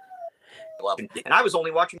at any level. And I was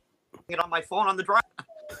only watching it on my phone on the drive.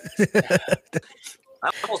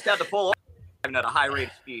 I almost had to pull off at a high rate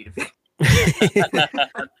of speed.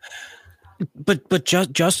 but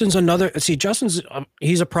Justin's another. See, Justin's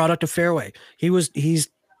he's a product of Fairway. He's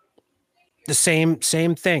the same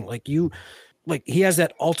thing. Like he has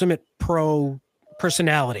that ultimate pro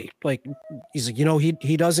personality. Like he's like,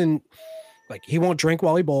 he doesn't like, he won't drink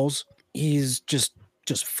while he bowls. He's just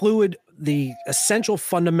fluid, the essential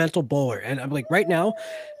fundamental bowler. And I'm like, right now,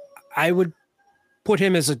 I would put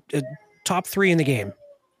him as a top 3 in the game.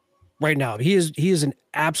 Right now, he is an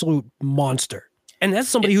absolute monster, and that's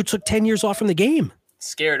somebody who took 10 years off from the game.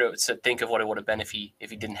 Scared to think of what it would have been if he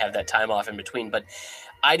didn't have that time off in between. But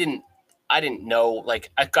I didn't know. Like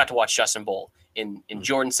I got to watch Justin bowl, And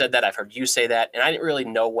Jordan said that. I've heard you say that, and I didn't really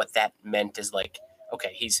know what that meant. Is like,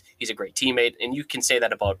 okay, he's a great teammate, and you can say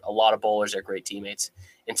that about a lot of bowlers. They're great teammates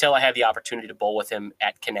until I had the opportunity to bowl with him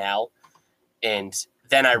at Canal, and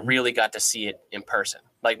then I really got to see it in person.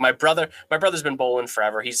 Like my brother's been bowling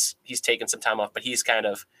forever. He's taken some time off, but he's kind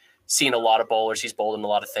of seen a lot of bowlers. He's bowled in a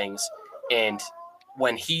lot of things, and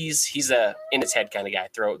when he's a in his head kind of guy,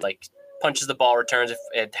 punches the ball, returns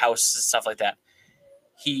at house, stuff like that.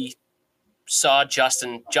 He saw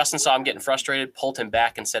Justin saw him getting frustrated, pulled him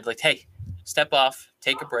back and said, like, hey, step off,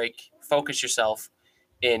 take a break, focus yourself.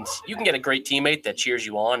 And you can get a great teammate that cheers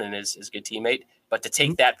you on and is a good teammate. But to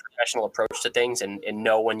take that professional approach to things and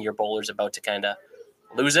know when your bowler's about to kind of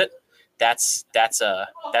lose it, that's a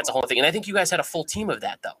whole thing. And I think you guys had a full team of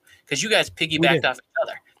that, though, because you guys piggybacked off each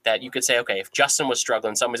other. That you could say, okay, if Justin was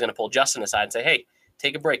struggling, somebody's going to pull Justin aside and say, hey,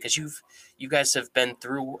 take a break, because you guys have been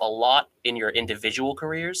through a lot in your individual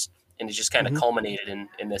careers, and it just kind of culminated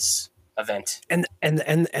in this event. And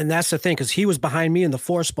that's the thing, because he was behind me in the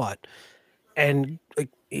 4 spot, and like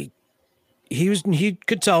he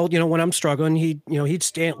could tell, when I'm struggling, he'd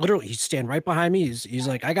stand right behind me. He's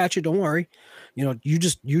like, I got you, don't worry, you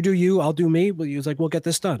do you, I'll do me. But he was like, we'll get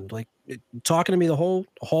this done, like talking to me the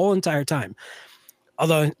whole entire time.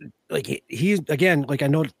 Although, like he's again, like I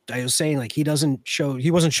know I was saying, like he wasn't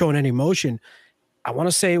showing any emotion. I want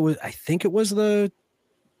to say I think it was either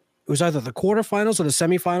the quarterfinals or the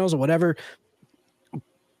semifinals or whatever.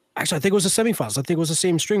 Actually, I think it was the semifinals. I think it was the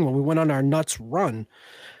same string when we went on our nuts run.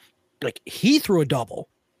 Like he threw a double,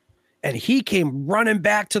 and he came running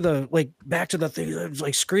back to the thing,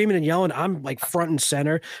 like screaming and yelling. I'm like front and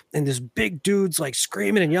center, and this big dude's like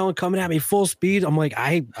screaming and yelling, coming at me full speed. I'm like,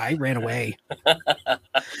 I ran away.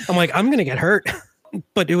 I'm like, I'm gonna get hurt.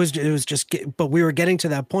 But it was just, but we were getting to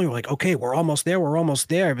that point. We're like, okay, we're almost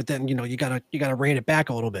there. But then you gotta rein it back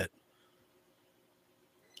a little bit.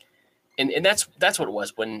 And that's what it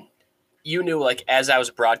was when you knew, like, as I was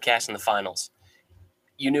broadcasting the finals,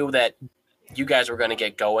 you knew that you guys were going to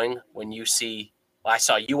get going when I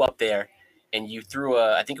saw you up there and you threw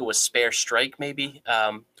I think it was spare strike, maybe.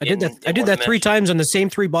 I did that 3 times on the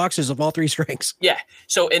same 3 boxes of all 3 strings. Yeah.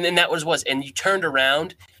 So, and then that was, and you turned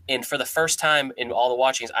around, and for the first time in all the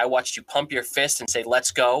watchings, I watched you pump your fist and say,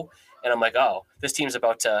 let's go. And I'm like, oh, this team's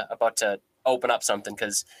about to open up something.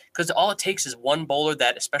 Cause all it takes is one bowler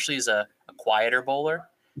that, especially as a quieter bowler,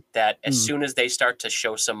 that as soon as they start to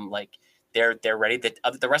show some, like, they're ready, that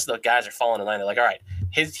the rest of the guys are falling in line. They're like, all right,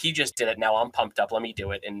 he just did it. Now I'm pumped up. Let me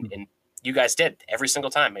do it. And you guys did every single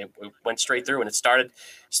time. It went straight through, and it started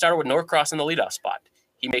with Norcross in the leadoff spot.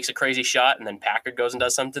 He makes a crazy shot, and then Packard goes and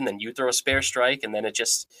does something. Then you throw a spare strike, and then it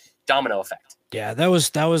just domino effect. Yeah, that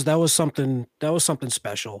was something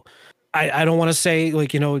special. I don't want to say,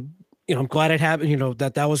 like, I'm glad it happened,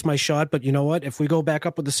 that was my shot, but you know what? If we go back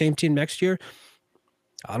up with the same team next year,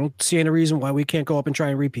 I don't see any reason why we can't go up and try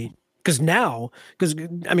and repeat. Because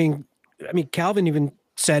I mean, Calvin even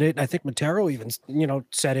said it. I think Montero even,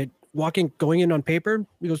 said it. Going in on paper,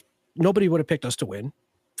 he goes, nobody would have picked us to win.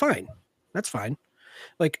 Fine, that's fine.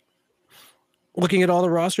 Like, looking at all the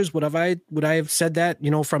rosters, would I have said that,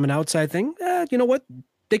 from an outside thing? You know what?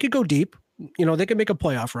 They could go deep. They could make a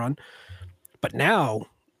playoff run. But now,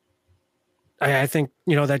 I think,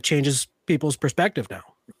 that changes people's perspective now.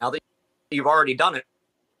 Now that you've already done it,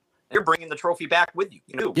 you're bringing the trophy back with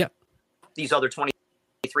you. Yeah. These other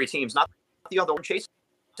 23 teams, not the other one chasing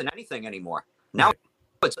anything anymore. Now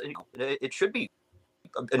it should be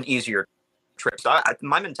an easier trip. So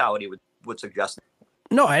my mentality would suggest that.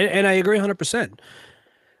 No, I agree 100%.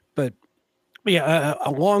 But yeah,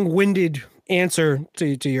 a long-winded answer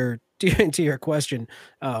to your question.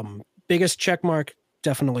 Biggest check mark,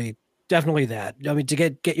 definitely that. I mean, to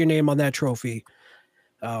get your name on that trophy.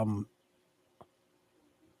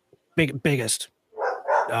 Biggest.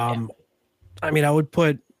 I mean, I would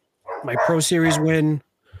put my Pro Series win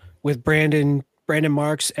with Brandon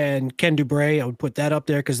Marks and Ken Dubray. I would put that up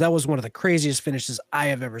there because that was one of the craziest finishes I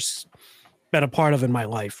have ever been a part of in my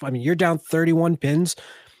life. I mean, you're down 31 pins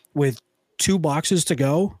with 2 boxes to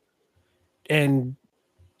go and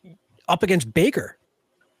up against Baker.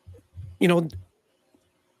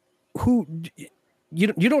 Who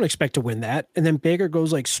you don't expect to win that. And then Baker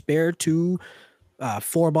goes like spare 2,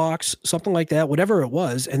 4 box, something like that, whatever it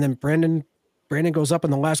was. And then Brandon goes up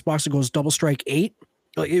in the last box and goes double strike 8.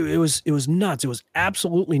 Like it was nuts. It was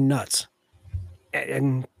absolutely nuts.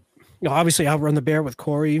 And obviously outrun the bear with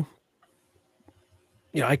Corey.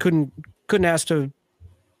 I couldn't ask to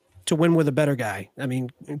win with a better guy. I mean,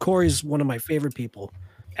 Corey's one of my favorite people.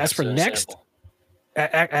 As for next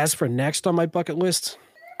on my bucket list,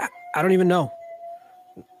 I don't even know.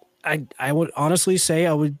 I would honestly say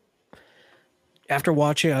I would, after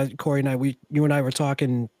watching Corey and you and I were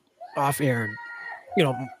talking off air.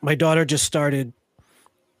 My daughter just started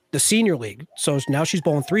the senior league, so now she's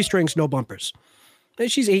bowling 3 strings, no bumpers.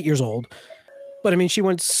 And she's 8 years old, but I mean, she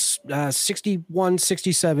went 61,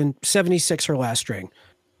 67, 76 her last string.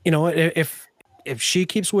 If she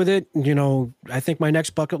keeps with it, I think my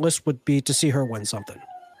next bucket list would be to see her win something.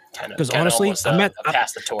 Because honestly, almost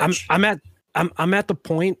pass the torch. I'm at the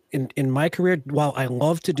point in my career, while I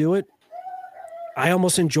love to do it, I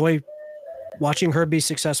almost enjoy watching her be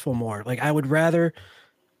successful more. Like, I would rather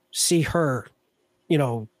see her,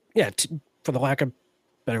 for the lack of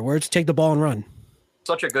better words, take the ball and run.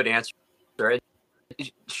 Such a good answer.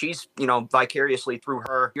 She's, vicariously through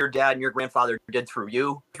her, your dad and your grandfather did through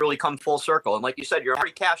you, really come full circle. And like you said, you're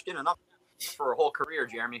already cashed in enough for a whole career,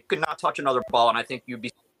 Jeremy. Could not touch another ball, and I think you'd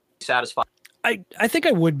be satisfied. I think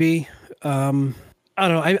I would be. I don't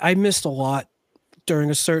know. I missed a lot during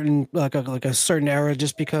a certain a certain era,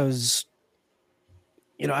 just because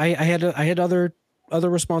I had other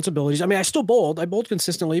responsibilities. I mean, I still bowled. I bowled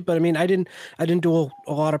consistently, but I mean, I didn't do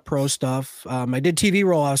a lot of pro stuff. I did TV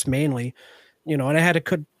roll-offs mainly, and I had a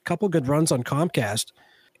couple good runs on Comcast.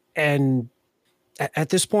 And at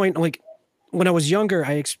this point, like, when I was younger,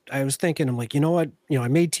 I was thinking, I'm like, you know what? I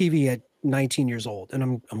made TV at 19 years old, and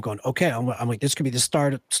I'm going, okay, I'm like, this could be the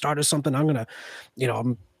start of something. I'm gonna,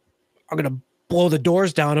 I'm gonna blow the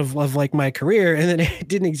doors down of like my career. And then it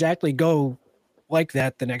didn't exactly go like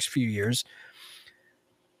that the next few years.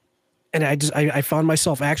 And I found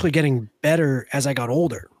myself actually getting better as I got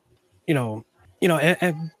older, and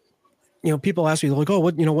people ask me, like, oh,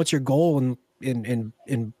 what's your goal in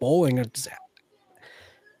bowling? I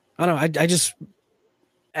don't know. I just,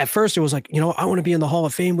 at first it was like, I want to be in the Hall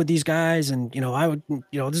of Fame with these guys. And, I would,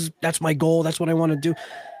 that's my goal. That's what I want to do.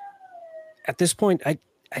 At this point, I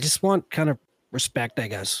just want kind of respect, I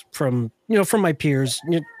guess, from my peers,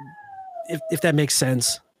 if that makes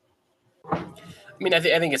sense. I mean, I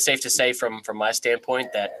think it's safe to say from my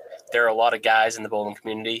standpoint that there are a lot of guys in the bowling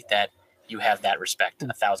community that you have that respect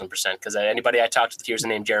 1,000%. Because anybody I talked to, here's the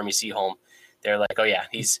name Jeremy Seaholm, they're like, oh yeah,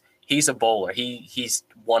 he's a bowler. He's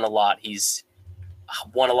won a lot. He's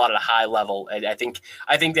won a lot at a high level. I think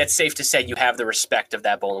that's safe to say you have the respect of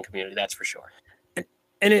that bowling community. That's for sure.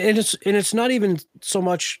 And it's not even so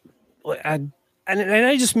much, and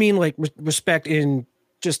I just mean like respect in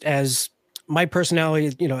just as my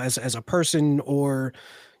personality, as a person, or,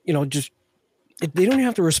 just, they don't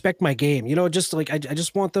have to respect my game, just like, I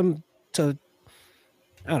just want them to,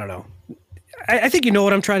 I don't know. I think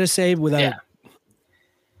what I'm trying to say without.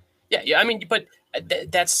 Yeah. I mean, but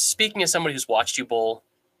that's speaking as somebody who's watched you bowled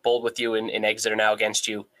with you in Exeter, now against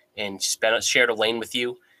you, and shared a lane with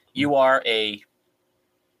you. You are a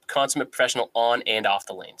consummate professional on and off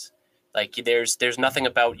the lanes. Like, there's nothing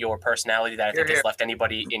about your personality that I think has left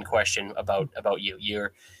anybody in question about you.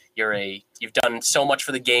 You've done so much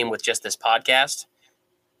for the game with just this podcast.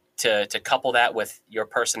 To couple that with your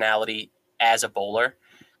personality as a bowler,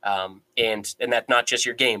 and that's not just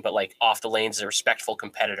your game, but like off the lanes as a respectful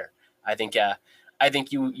competitor. I think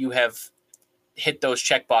you have hit those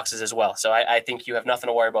check boxes as well. So I think you have nothing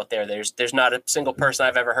to worry about there. There's not a single person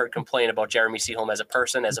I've ever heard complain about Jeremy Seaholm as a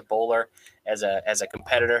person, as a bowler, as a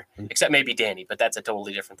competitor, except maybe Danny, but that's a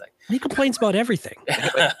totally different thing. He complains about everything.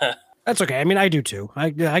 That's okay. I mean, I do too.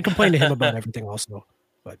 I complain to him about everything also.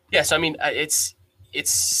 But yeah, so I mean, it's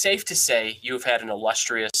safe to say you've had an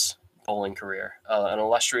illustrious bowling career, an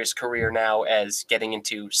illustrious career now as getting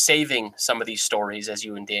into saving some of these stories as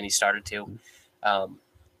you and Danny started to.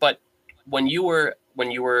 But when you were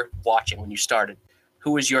watching, when you started,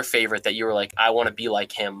 who was your favorite that you were like, I want to be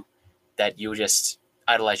like him, that you just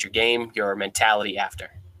idolize your game, your mentality after?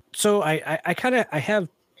 So I have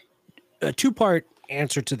a 2-part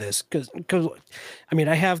answer to this, because I mean,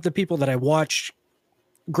 I have the people that I watched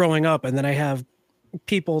growing up, and then I have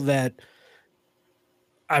people that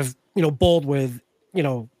I've bowled with,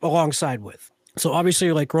 alongside with. So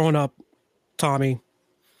obviously, like, growing up, Tommy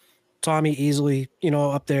easily,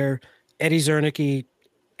 up there. Eddie Zernicke,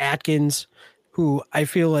 Atkins, who I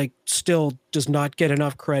feel like still does not get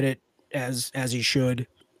enough credit as he should,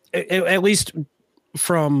 at least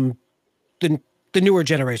from the newer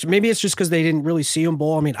generation. Maybe it's just because they didn't really see him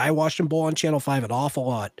bowl. I mean, I watched him bowl on Channel 5 an awful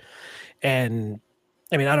lot, and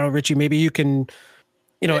I mean, I don't know, Richie, maybe you can,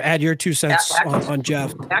 add your 2 cents on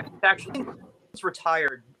Jeff. Actually, he's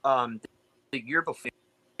retired the year before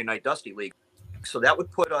the Night Dusty League, so that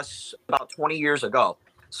would put us about 20 years ago.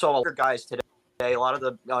 So older guys today, a lot of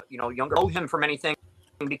the younger, know him from anything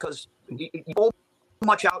because he bowled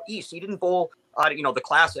much out east. He didn't bowl the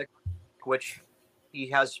Classic, which he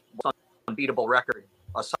has an unbeatable record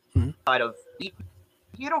aside of he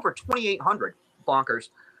had over 2,800 bonkers,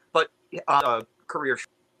 but career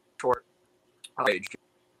short age,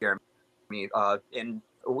 Jeremy, and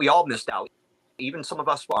we all missed out, even some of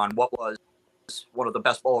us, on what was one of the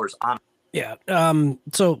best bowlers on. Yeah.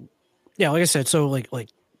 So, yeah, like I said, so like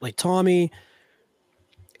Tommy,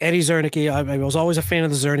 Eddie Zernicke. I was always a fan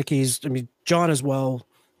of the Zernickes. I mean, John as well.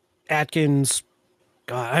 Atkins.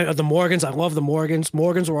 God, the Morgans. I love the Morgans.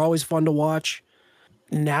 Morgans were always fun to watch.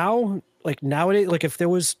 Now, like nowadays, like if there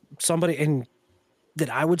was somebody in that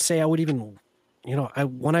I would say I would even,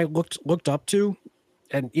 when I looked up to,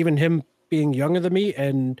 and even him being younger than me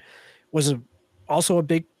and was also a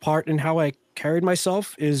big part in how I carried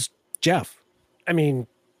myself is Jeff. I mean,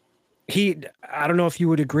 I don't know if you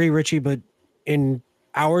would agree, Richie, but in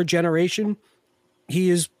our generation, he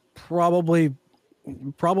is probably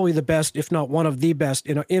the best, if not one of the best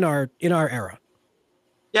in our era.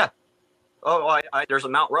 Yeah. Oh, there's a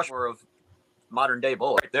Mount Rushmore of modern day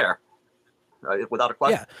bowler right there, without a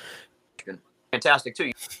question. Yeah. Fantastic too.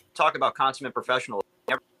 You talk about consummate professional.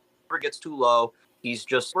 Never gets too low. He's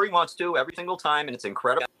just where he wants to every single time, and it's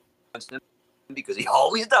incredible because he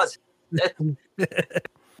always does.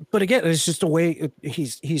 But again, it's just a way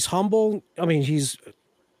he's humble. I mean, he's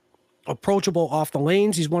approachable off the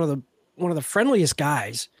lanes. He's one of the friendliest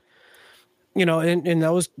guys, and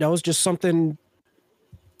that was just something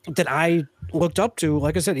that I looked up to.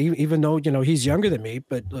 Like I said, even though, he's younger than me,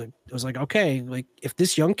 but like, I was like, okay, like if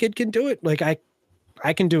this young kid can do it, like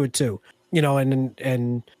I can do it too,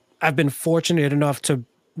 and I've been fortunate enough to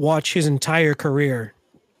watch his entire career,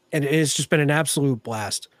 and it's just been an absolute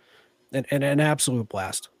blast. An absolute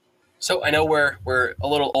blast. So I know we're a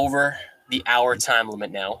little over the hour time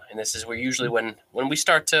limit now, and this is where usually when we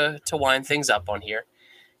start to wind things up on here,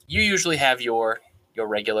 you usually have your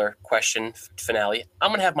regular question finale.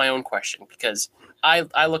 I'm gonna have my own question because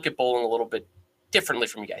I look at bowling a little bit differently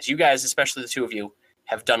from you guys. You guys, especially the two of you,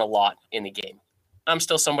 have done a lot in the game. I'm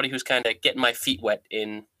still somebody who's kind of getting my feet wet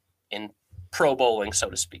in pro bowling, so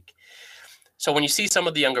to speak. So when you see some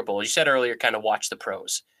of the younger bowlers, you said earlier, kind of watch the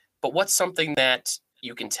pros. But what's something that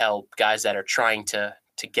you can tell guys that are trying to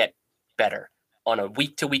get better on a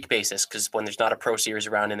week-to-week basis? Because when there's not a pro series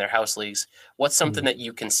around in their house leagues, what's something that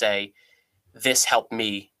you can say, this helped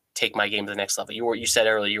me take my game to the next level? You said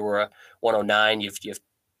earlier you were a 109. You've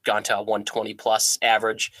gone to a 120 plus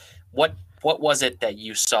average. What was it that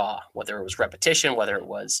you saw? Whether it was repetition, whether it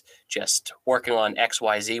was just working on X,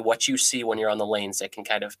 Y, Z. What you see when you're on the lanes that can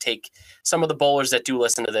kind of take some of the bowlers that do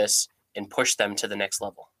listen to this and push them to the next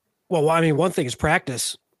level. Well, I mean, one thing is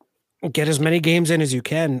practice. Get as many games in as you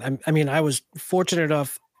can. I mean, I was fortunate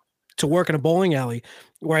enough to work in a bowling alley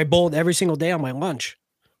where I bowled every single day on my lunch.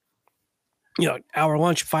 Our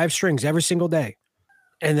lunch, 5 strings every single day.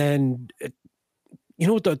 And then,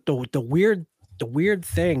 the weird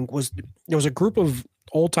thing was there was a group of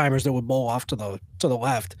old timers that would bowl off to the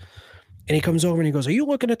left. And he comes over and he goes, "Are you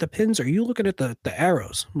looking at the pins? Or are you looking at the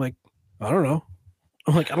arrows?" I'm like, "I don't know."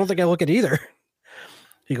 I'm like, "I don't think I look at either."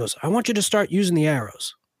 He goes, "I want you to start using the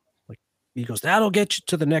arrows." Like, he goes, "That'll get you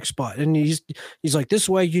to the next spot." And he's like, "This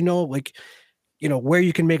way, where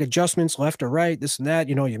you can make adjustments left or right, this and that,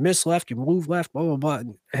 you miss left, you move left, blah, blah, blah."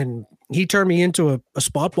 And he turned me into a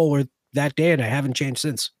spot bowler that day, and I haven't changed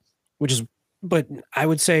since, but I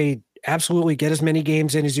would say absolutely get as many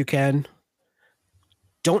games in as you can.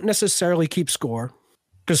 Don't necessarily keep score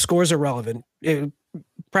because scores are relevant.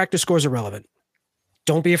 Practice scores are relevant.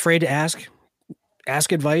 Don't be afraid to ask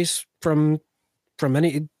advice from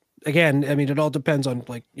any. Again, I mean, it all depends on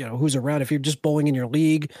who's around. If you're just bowling in your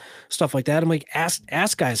league, stuff like that, I'm like,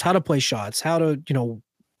 ask guys how to play shots, how to,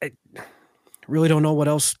 I really don't know what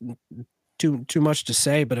else too much to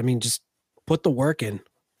say, but I mean, just put the work in.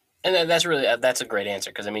 And that's a great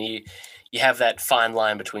answer. Cause I mean, you have that fine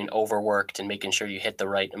line between overworked and making sure you hit the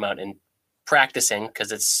right amount, and practicing,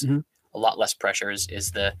 cause it's a lot less pressure is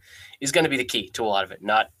going to be the key to a lot of it.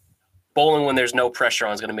 Not bowling when there's no pressure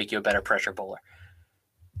on is going to make you a better pressure bowler.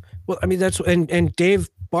 Well, I mean, and Dave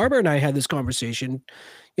Barber and I had this conversation,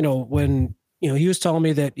 when, he was telling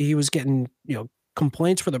me that he was getting,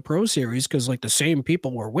 complaints for the pro series because like the same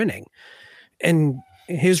people were winning. And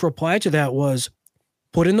his reply to that was,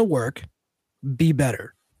 put in the work, be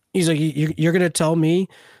better. He's like, you're going to tell me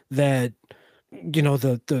that,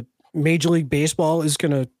 the Major League Baseball is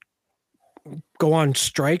going to go on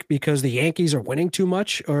strike because the Yankees are winning too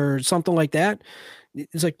much or something like that.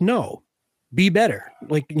 It's like, no. Be better,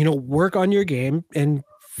 work on your game and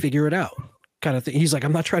figure it out, kind of thing. He's like,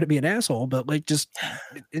 I'm not trying to be an asshole, but like, just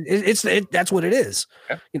that's what it is.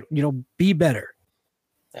 Yeah. Be better.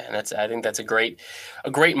 And I think that's a great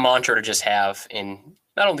mantra to just have in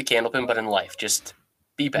not only Candlepin, but in life. Just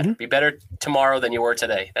be better. Mm-hmm. Be better tomorrow than you were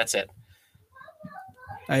today. That's it.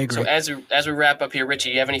 I agree. So as we wrap up here,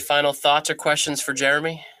 Richie, you have any final thoughts or questions for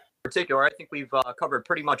Jeremy? In particular, I think we've covered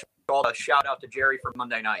pretty much all. The shout out to Jerry for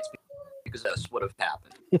Monday nights, because this would have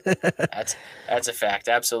happened. That's a fact.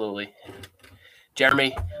 Absolutely.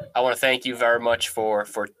 Jeremy, I want to thank you very much for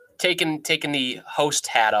taking the host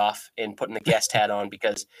hat off and putting the guest hat on,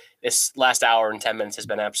 because this last hour and 10 minutes has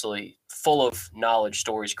been absolutely full of knowledge,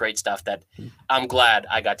 stories, great stuff that I'm glad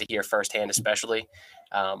I got to hear firsthand, especially.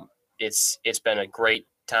 It's been a great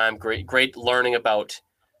time, great learning about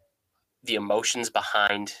the emotions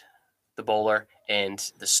behind the bowler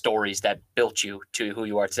and the stories that built you to who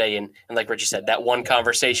you are today. And like Richie said, that one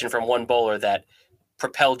conversation from one bowler that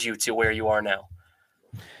propelled you to where you are now.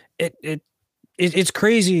 It's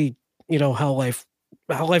crazy, how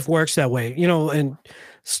life works that way, and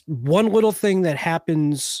one little thing that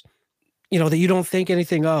happens, that you don't think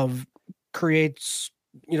anything of creates,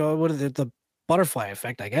 what is it, the butterfly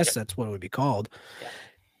effect, I guess. That's what it would be called.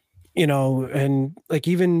 And like,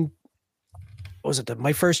 even was it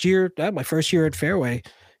my first year at Fairway,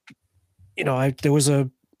 there was the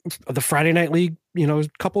Friday night league,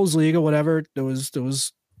 couples league or whatever. There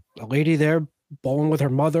was a lady there bowling with her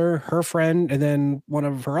mother, her friend, and then one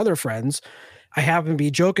of her other friends. I happened to be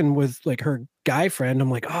joking with like her guy friend. I'm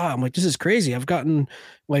like, this is crazy. I've gotten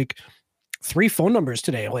like 3 phone numbers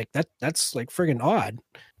today. Like that's like friggin' odd.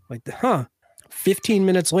 Like, 15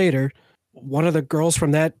 minutes later, one of the girls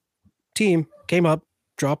from that team came up,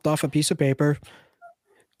 dropped off a piece of paper,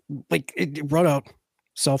 like it wrote out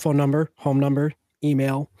cell phone number, home number,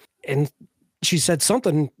 email, and she said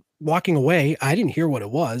something walking away. I didn't hear what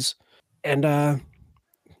it was. And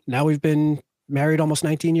now we've been married almost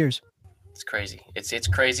 19 years. It's crazy. It's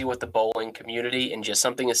crazy what the bowling community and just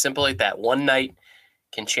something as simple like that one night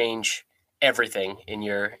can change everything in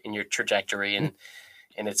your trajectory, and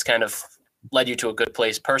it's kind of led you to a good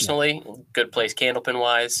place personally, good place Candlepin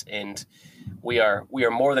wise, and we are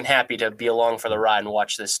more than happy to be along for the ride and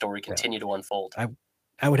watch this story continue to unfold.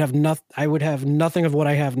 I would have nothing of what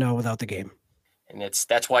I have now without the game. And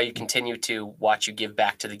that's why you continue to watch you give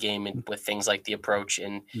back to the game, and with things like the approach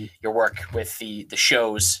and your work with the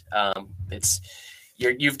shows.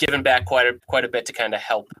 You've given back quite a bit to kind of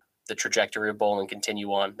help the trajectory of bowling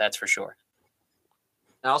continue on. That's for sure.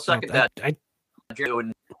 I'll second that.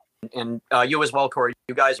 And you as well, Corey.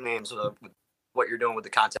 You guys' names of what you're doing with the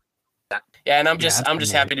content. Yeah, and I'm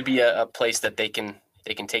just happy to be a place that they can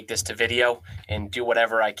take this to video and do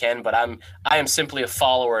whatever I can. But I am simply a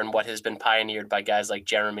follower in what has been pioneered by guys like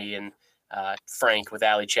Jeremy and Frank with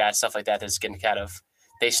Alley Chat, stuff like that. That's getting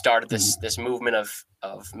they started this movement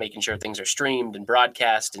of making sure things are streamed and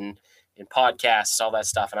broadcast and podcasts, all that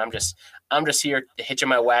stuff. And I'm just here hitching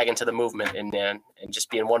my wagon to the movement and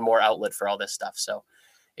just being one more outlet for all this stuff. So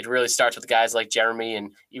it really starts with guys like Jeremy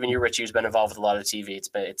and even you, Richie, who's been involved with a lot of TV.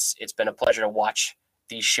 It's been a pleasure to watch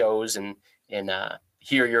these shows and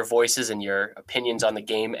hear your voices and your opinions on the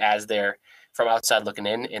game as they're from outside looking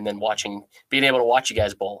in, and then being able to watch you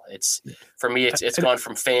guys bowl. For me, it's gone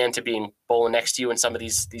from fan to being bowling next to you in some of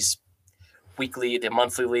these weekly, the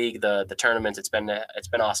monthly league, the tournaments. It's been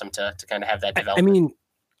awesome to kind of have that development. I mean,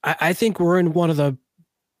 I think we're in one of the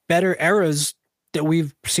better eras that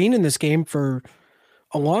we've seen in this game for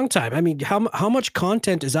a long time. I mean, how much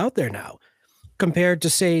content is out there now compared to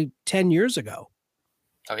say 10 years ago?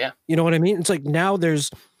 Oh yeah. You know what I mean? It's like now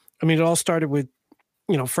it all started with,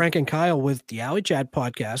 Frank and Kyle with the Alley Chat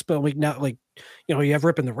podcast, but like now, like, you have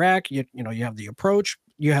Rip in the Rack, you have the approach,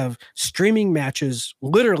 you have streaming matches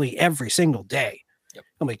literally every single day. Yep.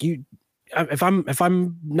 I'm like, if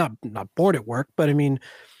I'm not bored at work, but I mean,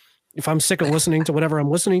 if I'm sick of listening to whatever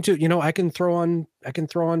I'm listening to, I can throw on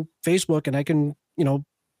Facebook and I can,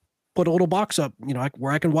 put a little box up,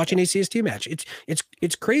 where I can watch an ACST match.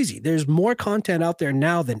 It's crazy. There's more content out there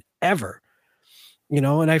now than ever,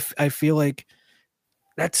 and I feel like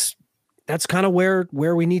that's kind of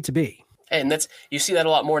where we need to be. And you see that a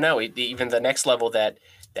lot more now. Even the next level that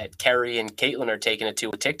Kerry and Caitlin are taking it to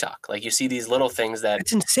with TikTok. Like you see these little things that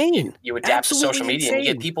it's insane. You adapt Absolutely to social media insane. And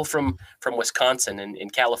you get people from Wisconsin and in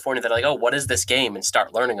California that are like, oh, what is this game? And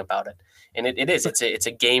start learning about it. And it's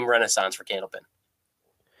a game renaissance for Candlepin.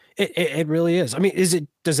 It really is. I mean,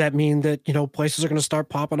 does that mean that, places are going to start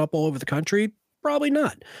popping up all over the country? Probably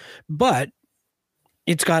not. But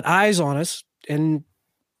it's got eyes on us, and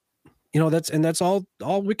that's all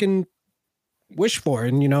we can wish for.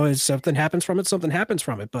 And, if something happens from it, something happens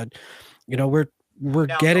from it. But, we're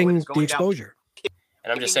getting the exposure.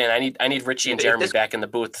 And I'm just saying, I need Richie and Jeremy back in the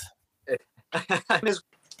booth.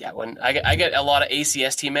 Yeah, when I get a lot of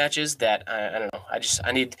ACST matches that I don't know.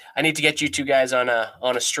 I need to get you two guys on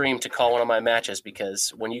a stream to call one of my matches, because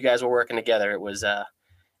when you guys were working together, it was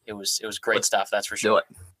great stuff. That's for sure. Do it.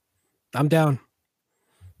 I'm down.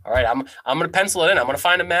 All right, I'm gonna pencil it in. I'm gonna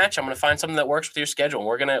find a match. I'm gonna find something that works with your schedule.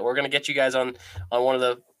 We're gonna get you guys on one of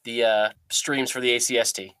the streams for the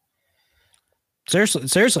ACST.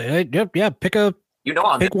 Seriously. Yeah. Pick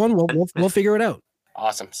one. We'll figure it out.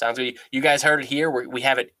 Awesome. Sounds good. You guys heard it here. We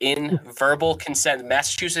have it in verbal consent.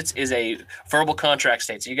 Massachusetts is a verbal contract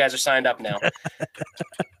state, so you guys are signed up now.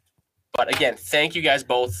 But again, thank you guys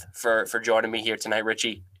both for joining me here tonight.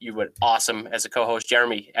 Richie, you were awesome as a co-host.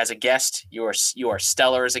 Jeremy, as a guest, you are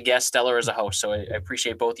stellar as a guest, stellar as a host. So I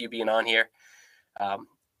appreciate both of you being on here.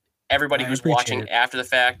 Everybody who's watching after the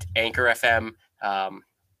fact, Anchor FM,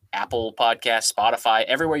 Apple Podcasts, Spotify,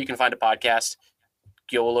 everywhere you can find a podcast,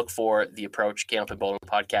 you'll look for The Approach Candlepin Bowling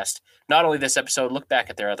Podcast. Not only this episode, look back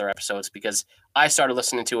at their other episodes, because I started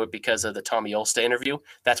listening to it because of the Tommy Olsta interview.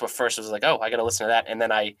 That's what first was like, oh, I got to listen to that. And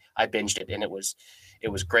then I binged it, and it was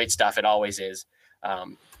great stuff. It always is.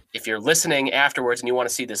 If you're listening afterwards and you want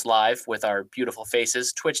to see this live with our beautiful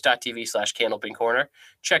faces, twitch.tv/Candlepin Corner.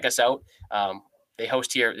 Check us out. They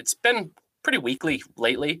host here. It's been pretty weekly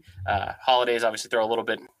lately. Holidays obviously throw a little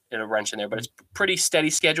bit in a wrench in there, but it's pretty steady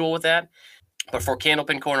schedule with that. But for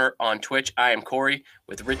Candlepin Corner on Twitch, I am Corey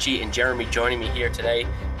with Richie and Jeremy joining me here today.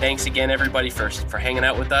 Thanks again, everybody, for hanging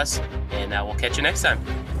out with us, and we'll catch you next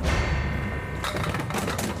time.